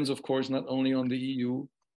 That depends, of course, not only on the EU,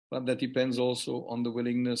 but that depends also on the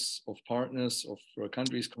willingness of partners, of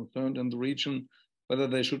countries concerned in the region, whether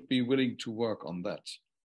they should be willing to work on that.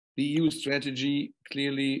 The EU strategy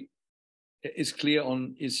clearly is clear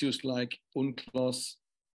on issues like UNCLOS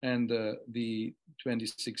and the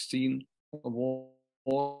 2016 award,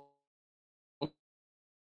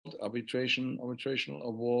 arbitrational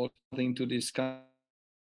award, nothing to discuss.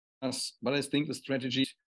 But I think the strategy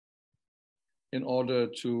in order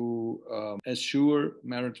to assure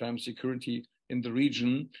maritime security in the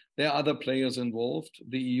region, there are other players involved.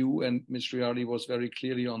 The EU, and Ms. Gerardi was very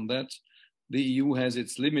clearly on that. The EU has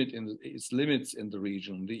its limits in the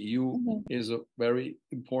region. The EU is a very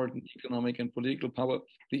important economic and political power.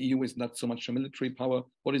 The EU is not so much a military power.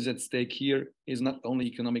 What is at stake here is not only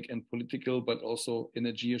economic and political, but also in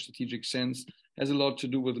a geostrategic sense, has a lot to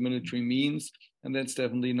do with military means. And that's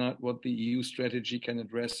definitely not what the EU strategy can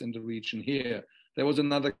address in the region here. There was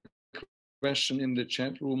another question in the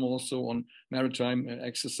chat room also on maritime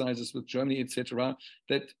exercises with Germany, etc.,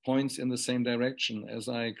 that points in the same direction. As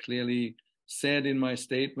I clearly said in my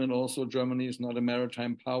statement, also Germany is not a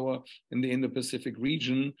maritime power in the Indo-Pacific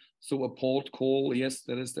region. So a port call, yes,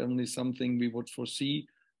 that is definitely something we would foresee.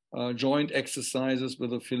 Joint exercises with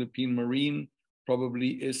the Philippine Marine probably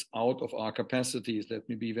is out of our capacities. Let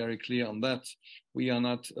me be very clear on that. We are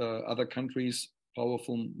not other countries,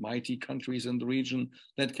 powerful, mighty countries in the region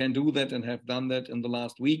that can do that and have done that in the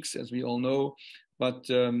last weeks, as we all know. But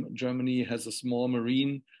Germany has a small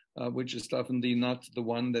marine, which is definitely not the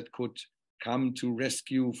one that could come to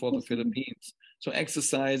rescue for the Philippines. So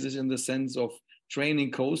exercises in the sense of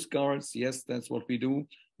training coast guards, yes, that's what we do.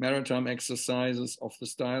 Maritime exercises of the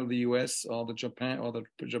style the US or the Japan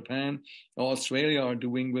or Australia are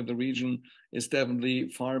doing with the region is definitely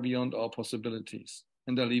far beyond our possibilities.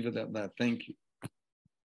 And I'll leave it at that. Thank you.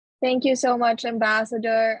 Thank you so much,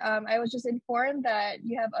 Ambassador. I was just informed that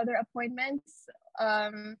you have other appointments.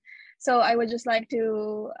 So I would just like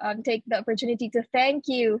to take the opportunity to thank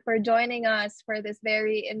you for joining us for this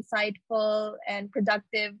very insightful and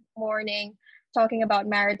productive morning talking about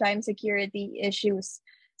maritime security issues.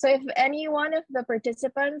 So if any one of the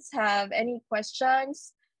participants have any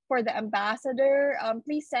questions for the ambassador,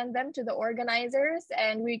 please send them to the organizers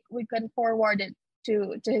and we can forward it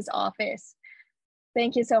to his office.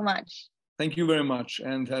 Thank you so much. Thank you very much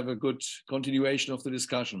and have a good continuation of the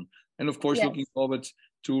discussion. And of course, looking forward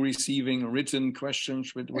to receiving written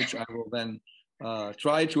questions with which I will then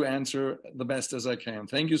try to answer the best as I can.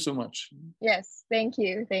 Thank you so much. Yes, thank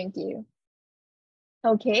you. Thank you.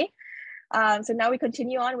 Okay, so now we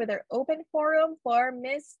continue on with our open forum for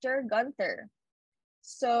Mr. Gunther.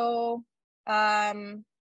 So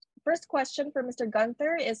first question for Mr.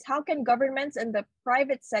 Gunther is, how can governments and the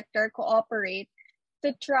private sector cooperate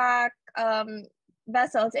to track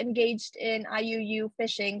vessels engaged in IUU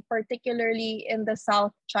fishing, particularly in the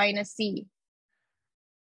South China Sea?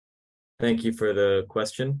 Thank you for the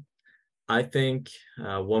question. I think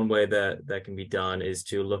one way that can be done is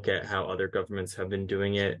to look at how other governments have been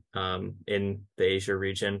doing it in the Asia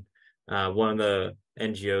region. One of the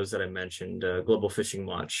NGOs that I mentioned, Global Fishing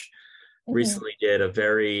Watch, recently did a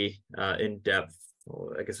very in-depth,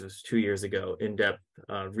 I guess it was 2 years ago, in-depth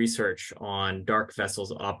research on dark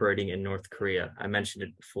vessels operating in North Korea. I mentioned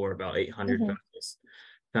it before, about 800 vessels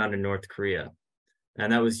found in North Korea.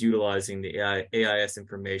 And that was utilizing the AIS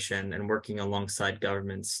information and working alongside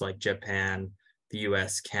governments like Japan, the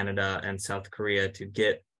US, Canada, and South Korea to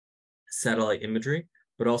get satellite imagery,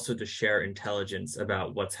 but also to share intelligence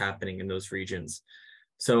about what's happening in those regions.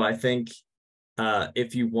 So I think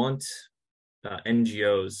if you want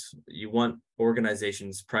NGOs, you want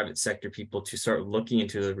organizations, private sector people to start looking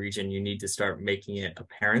into the region, you need to start making it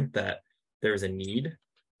apparent that there's a need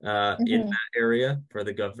in that area for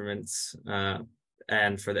the governments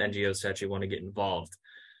and for the NGOs to actually want to get involved.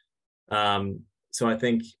 So I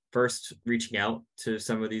think first reaching out to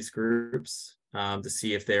some of these groups to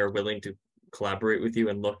see if they're willing to collaborate with you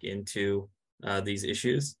and look into these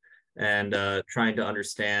issues and trying to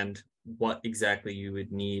understand what exactly you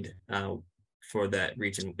would need for that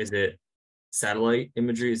region. Is it satellite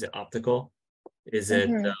imagery? Is it optical? Is it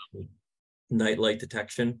nightlight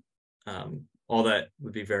detection? All that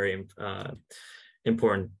would be very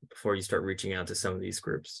important before you start reaching out to some of these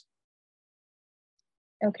groups.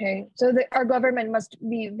 Okay, so our government must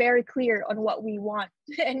be very clear on what we want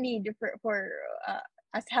and need for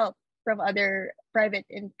as help from other private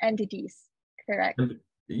entities, correct?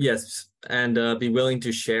 Yes, and be willing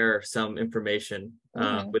to share some information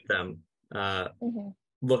with them.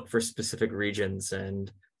 Look for specific regions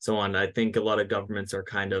and so on. I think a lot of governments are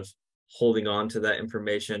kind of holding on to that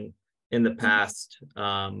information. In the past,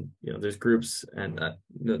 there's groups, and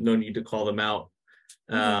no need to call them out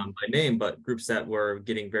by name, but groups that were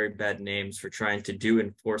getting very bad names for trying to do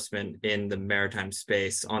enforcement in the maritime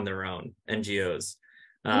space on their own, NGOs.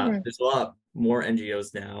 There's a lot more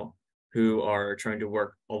NGOs now who are trying to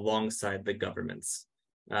work alongside the governments.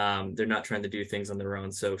 They're not trying to do things on their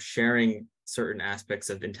own. So sharing certain aspects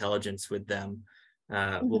of intelligence with them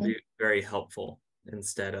will be very helpful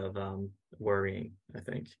instead of worrying, I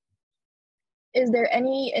think. Is there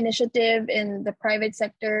any initiative in the private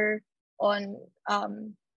sector on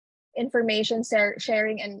information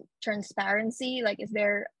sharing and transparency? Like, is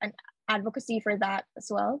there an advocacy for that as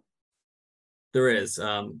well? There is.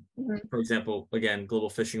 For example, again, Global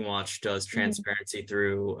Fishing Watch does transparency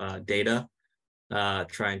through data,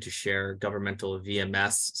 trying to share governmental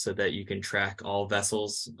VMS so that you can track all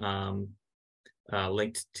vessels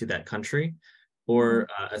linked to that country. Or,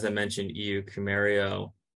 as I mentioned, EU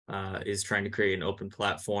Comerio is trying to create an open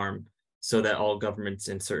platform so that all governments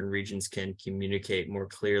in certain regions can communicate more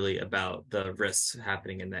clearly about the risks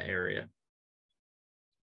happening in that area.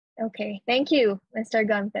 Okay, thank you, Mr.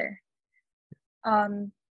 Gunther.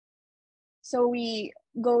 So we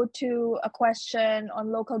go to a question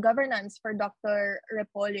on local governance for Dr.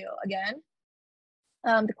 Repolyo again.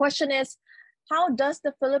 The question is, how does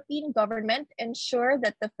the Philippine government ensure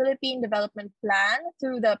that the Philippine Development Plan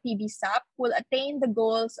through the PBSAP will attain the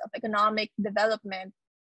goals of economic development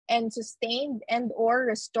and sustained and or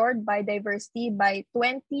restored biodiversity by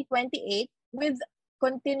 2028 with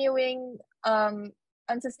continuing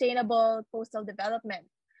unsustainable coastal development?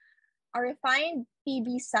 A refined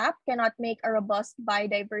PBSAP cannot make a robust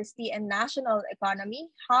biodiversity and national economy.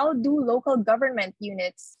 How do local government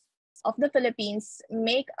units of the Philippines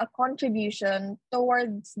make a contribution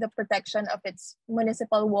towards the protection of its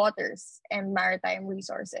municipal waters and maritime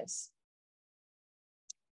resources?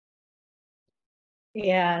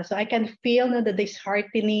 Yeah, so I can feel the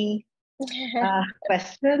disheartening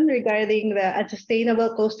question regarding the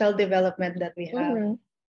unsustainable coastal development that we have. Mm-hmm.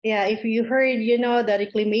 Yeah, if you heard, the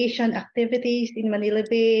reclamation activities in Manila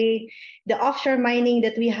Bay, the offshore mining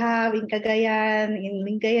that we have in Cagayan, in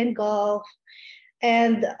Lingayen Gulf,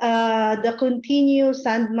 and the continuous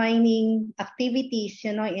sand mining activities,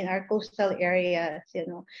 in our coastal areas,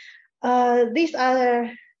 these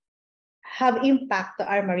have impact to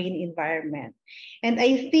our marine environment. And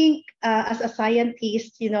I think as a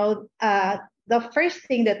scientist, the first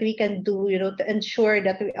thing that we can do, to ensure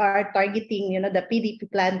that we are targeting, the PDP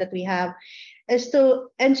plan that we have, is to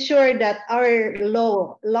ensure that our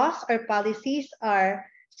laws or policies are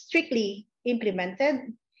strictly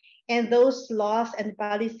implemented, and those laws and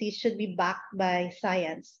policies should be backed by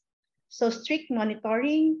science. So strict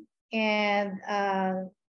monitoring and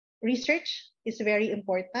research is very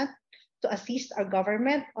important to assist our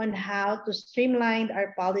government on how to streamline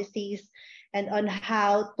our policies and on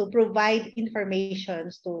how to provide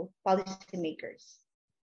information to policymakers.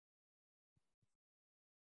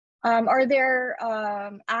 Are there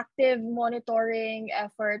active monitoring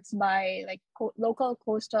efforts by local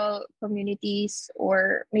coastal communities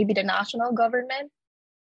or maybe the national government?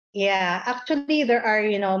 Yeah, actually there are,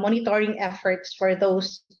 monitoring efforts for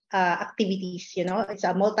those activities. It's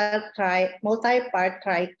a multi-part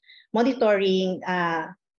monitoring.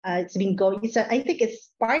 It's been going. I think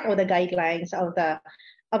it's part of the guidelines of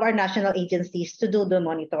our national agencies to do the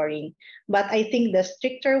monitoring. But I think the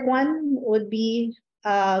stricter one would be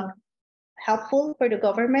helpful for the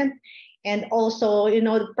government, and also,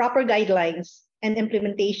 the proper guidelines and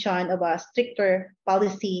implementation of a stricter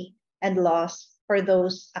policy and laws for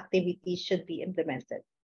those activities should be implemented.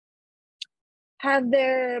 Have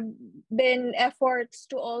there been efforts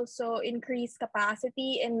to also increase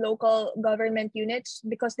capacity in local government units,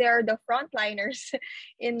 because they are the frontliners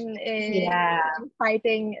in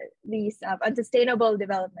fighting these unsustainable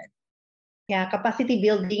development? Yeah, capacity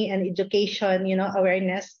building and education,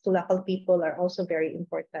 awareness to local people are also very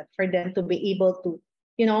important for them to be able to,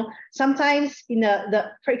 sometimes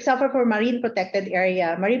for example, for marine protected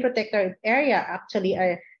area actually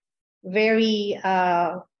are very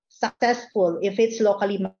successful if it's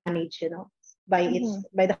locally managed, by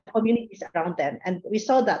the communities around them. And we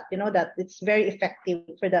saw that, that it's very effective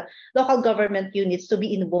for the local government units to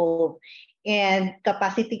be involved, and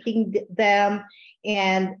capacitating them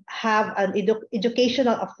and have an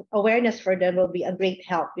educational awareness for them will be a great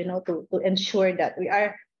help, to ensure that we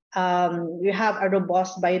have a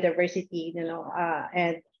robust biodiversity,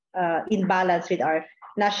 and in balance with our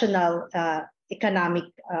national economic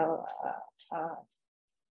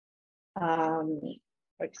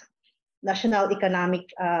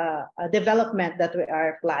development that we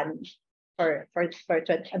are planning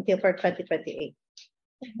until 2028.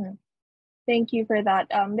 Mm-hmm. Thank you for that.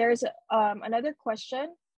 There's another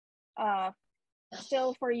question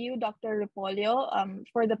still for you, Dr. Repolyo.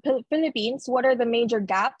 For the Philippines, what are the major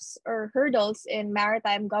gaps or hurdles in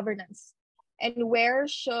maritime governance? And where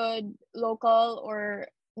should local or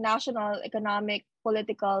national economic,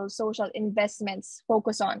 political, social investments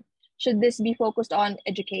focus on? Should this be focused on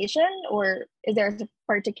education, or is there a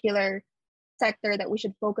particular sector that we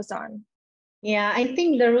should focus on? Yeah, I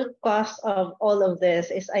think the root cause of all of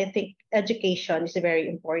this is, I think, education is very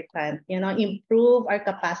important. Improve our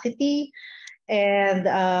capacity and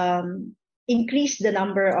increase the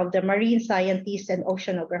number of the marine scientists and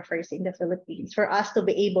oceanographers in the Philippines for us to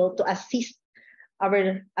be able to assist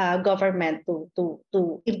our government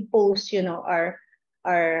to impose,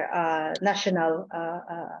 our national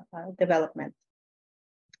development.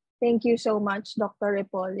 Thank you so much, Dr.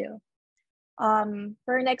 Repolyo.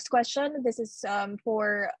 For our next question, this is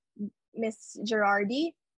for Ms.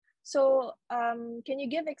 Gerardi. So can you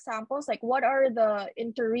give examples, like what are the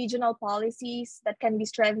interregional policies that can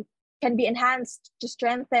be enhanced to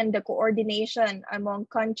strengthen the coordination among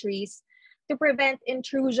countries to prevent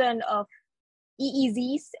intrusion of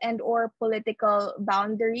EEZs and or political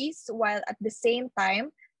boundaries, while at the same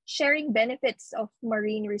time sharing benefits of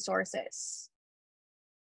marine resources?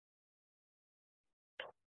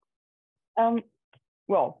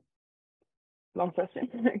 Well, long question,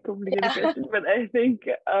 complicated question, but I think,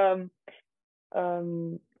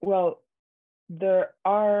 well, there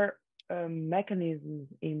are mechanisms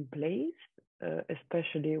in place,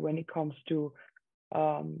 especially when it comes to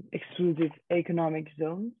exclusive economic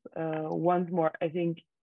zones. Once more, I think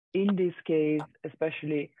in this case,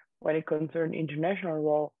 especially when it concerns international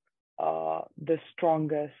law, the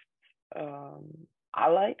strongest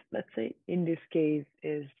ally, let's say, in this case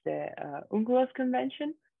is the UNCLOS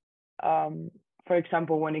Convention. For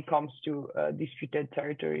example, when it comes to disputed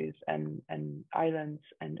territories and islands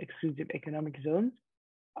and exclusive economic zones,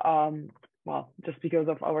 well, just because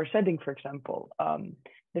of our setting, for example,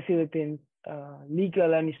 the Philippines'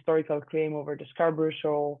 legal and historical claim over the Scarborough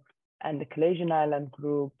Shoal and the Calasian Island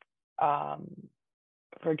group,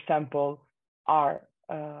 for example,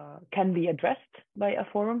 can be addressed by a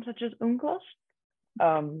forum such as UNCLOS.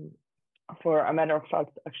 For a matter of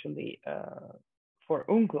fact, actually, for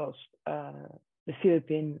UNCLOS, the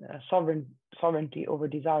Philippine sovereignty over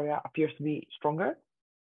this area appears to be stronger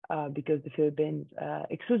because the Philippines'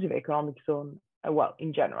 exclusive economic zone, well,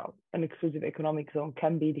 in general, an exclusive economic zone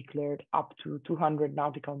can be declared up to 200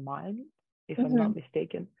 nautical miles, if I'm not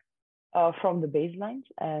mistaken, from the baselines.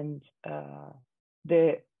 And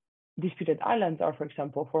the disputed islands are, for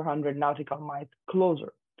example, 400 nautical miles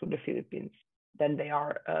closer to the Philippines than they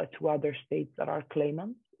are to other states that are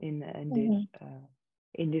claimants in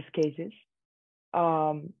these cases.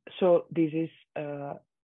 So this is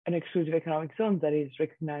an exclusive economic zone that is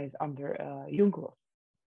recognized under UNCLOS.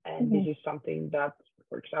 And this is something that,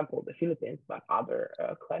 for example, the Philippines, but other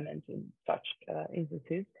claimants in such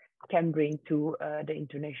instances, can bring to the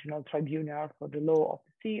International Tribunal for the Law of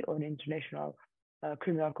the Sea or the International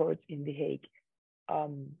Criminal Court in The Hague.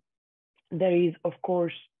 There is, of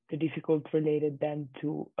course, the difficulty related then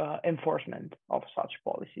to enforcement of such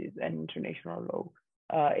policies and international law.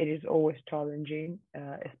 It is always challenging,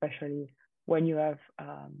 especially when you have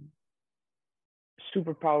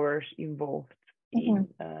superpowers involved in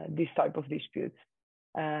this type of disputes.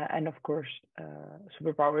 And of course,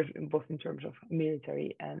 superpowers both in terms of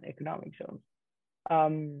military and economic zones.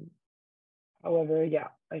 However, yeah,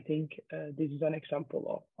 I think this is an example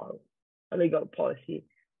of how a legal policy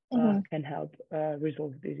can help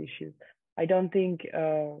resolve these issues. I don't think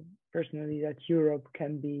personally that Europe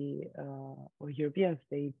can be, or European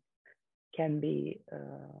states can be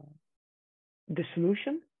the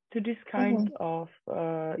solution to this kind of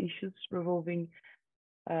issues revolving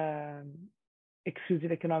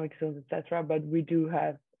exclusive economic zones, etc. But we do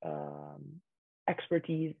have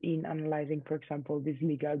expertise in analyzing, for example, these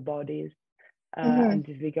legal bodies and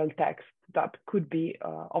these legal texts that could be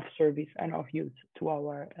of service and of use to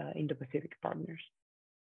our Indo-Pacific partners.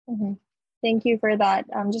 Thank you for that.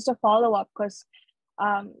 Just a follow-up, because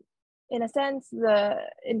in a sense, the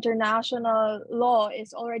international law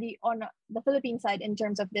is already on the Philippine side in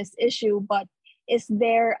terms of this issue, but is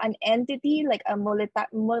there an entity, like a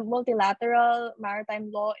multilateral maritime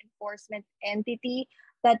law enforcement entity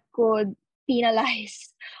that could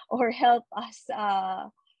penalize or help us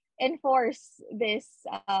enforce this,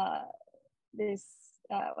 what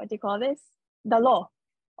do you call this? The law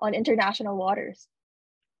on international waters?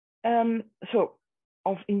 So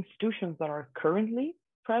of institutions that are currently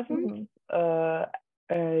present,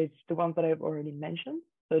 it's the ones that I've already mentioned.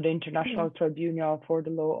 So the International Tribunal for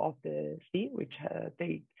the Law of the Sea, which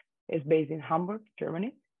is based in Hamburg,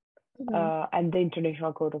 Germany, and the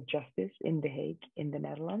International Court of Justice in The Hague, in the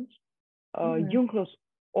Netherlands. UNCLOS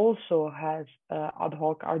also has ad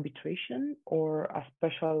hoc arbitration or a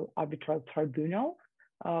special arbitral tribunal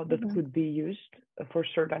that could be used for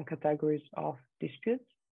certain categories of disputes.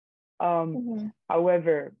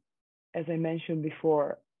 However, as I mentioned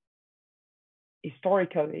before,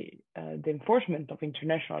 historically, the enforcement of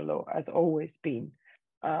international law has always been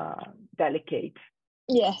delicate.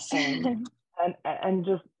 Yes. and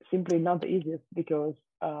just simply not the easiest, because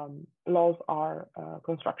laws are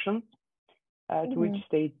constructions to which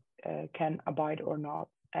states can abide or not.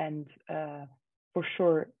 And for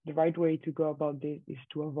sure, the right way to go about this is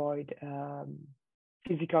to avoid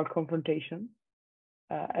physical confrontation,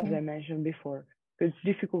 as I mentioned before. So it's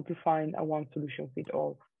difficult to find a one solution fit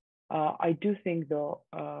all. I do think, though,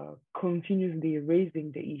 continuously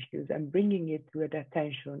raising the issues and bringing it to the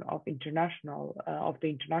attention of the international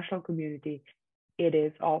community, it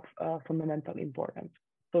is of fundamental importance.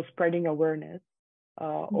 So spreading awareness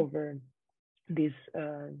over these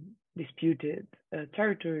disputed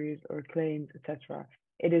territories or claims, etc.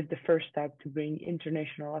 It is the first step to bring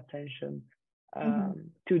international attention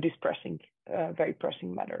to these very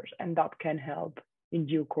pressing matters, and that can help in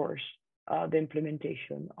due course the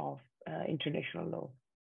implementation of international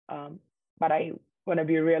law. But I want to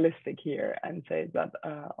be realistic here and say that,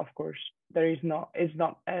 of course, it's not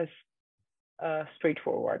as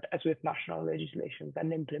straightforward as with national legislations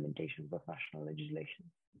and implementations of national legislation.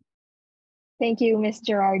 Thank you, Ms.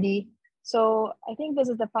 Gerardi. So I think this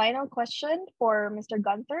is the final question for Mr.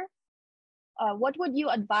 Gunther. What would you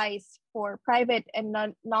advise for private and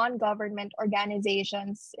non-government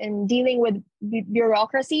organizations in dealing with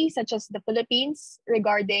bureaucracy such as the Philippines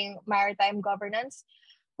regarding maritime governance?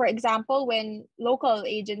 For example, when local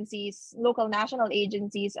national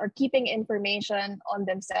agencies are keeping information on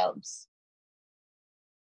themselves.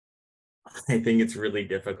 I think it's really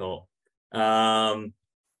difficult. I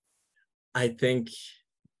think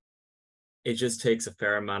it just takes a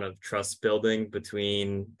fair amount of trust building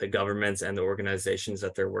between the governments and the organizations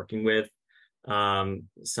that they're working with,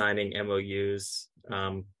 signing MOUs,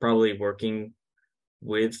 probably working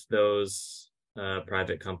with those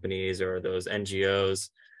private companies or those NGOs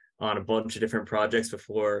on a bunch of different projects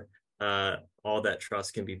before all that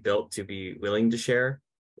trust can be built to be willing to share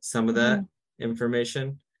some of that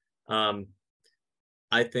information.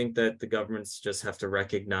 I think that the governments just have to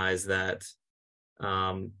recognize that,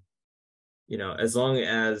 as long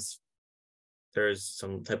as there's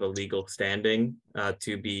some type of legal standing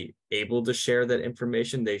to be able to share that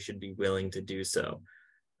information, they should be willing to do so.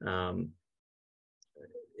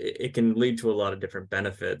 It can lead to a lot of different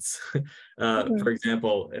benefits. For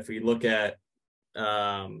example, if we look at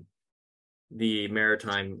the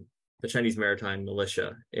Chinese maritime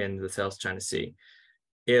militia in the South China Sea,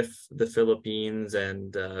 if the Philippines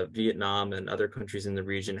and Vietnam and other countries in the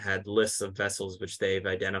region had lists of vessels which they've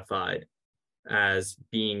identified as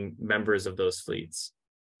being members of those fleets,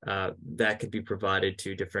 that could be provided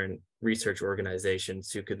to different research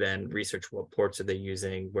organizations who could then research what ports are they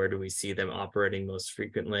using, where do we see them operating most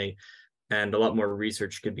frequently, and a lot more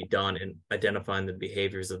research could be done in identifying the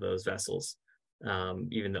behaviors of those vessels,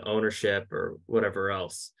 even the ownership or whatever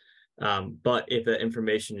else. But if the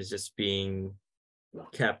information is just being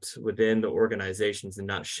kept within the organizations and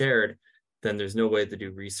not shared, then there's no way to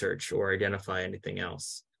do research or identify anything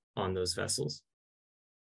else on those vessels.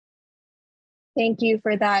 Thank you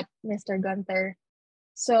for that, Mr. Gunther.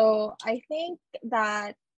 So I think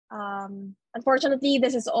that unfortunately,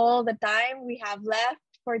 this is all the time we have left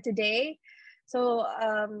for today. So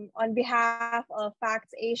on behalf of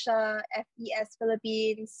Facts Asia, FES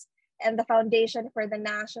Philippines, and the Foundation for the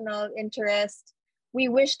National Interest, we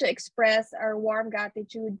wish to express our warm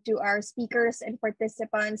gratitude to our speakers and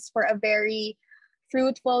participants for a very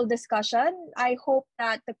fruitful discussion. I hope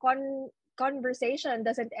that the conversation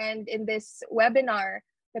doesn't end in this webinar.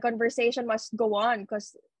 The conversation must go on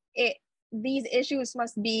because these issues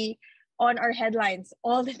must be on our headlines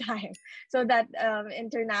all the time so that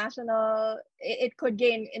it could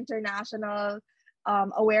gain international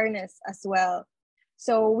awareness as well.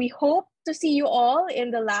 So we hope to see you all in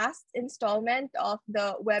the last installment of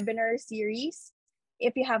the webinar series.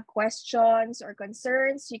 If you have questions or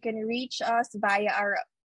concerns, you can reach us via our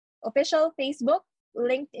official Facebook,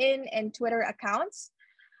 LinkedIn, and Twitter accounts.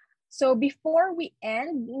 So before we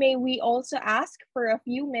end, may we also ask for a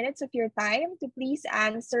few minutes of your time to please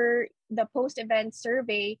answer the post-event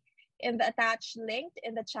survey in the attached link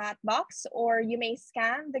in the chat box, or you may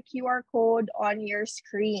scan the QR code on your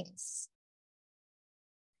screens.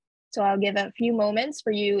 So I'll give a few moments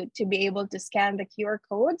for you to be able to scan the QR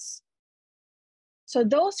codes. So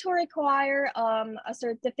those who require a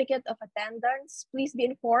certificate of attendance, please be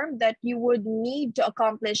informed that you would need to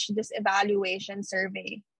accomplish this evaluation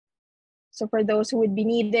survey. So for those who would be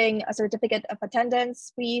needing a certificate of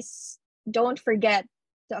attendance, please don't forget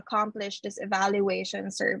to accomplish this evaluation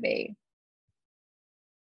survey.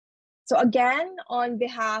 So again, on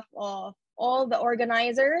behalf of all the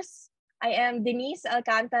organizers, I am Denise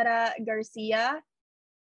Alcantara Garcia.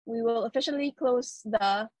 We will officially close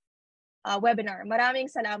the webinar. Maraming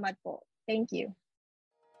salamat po. Thank you.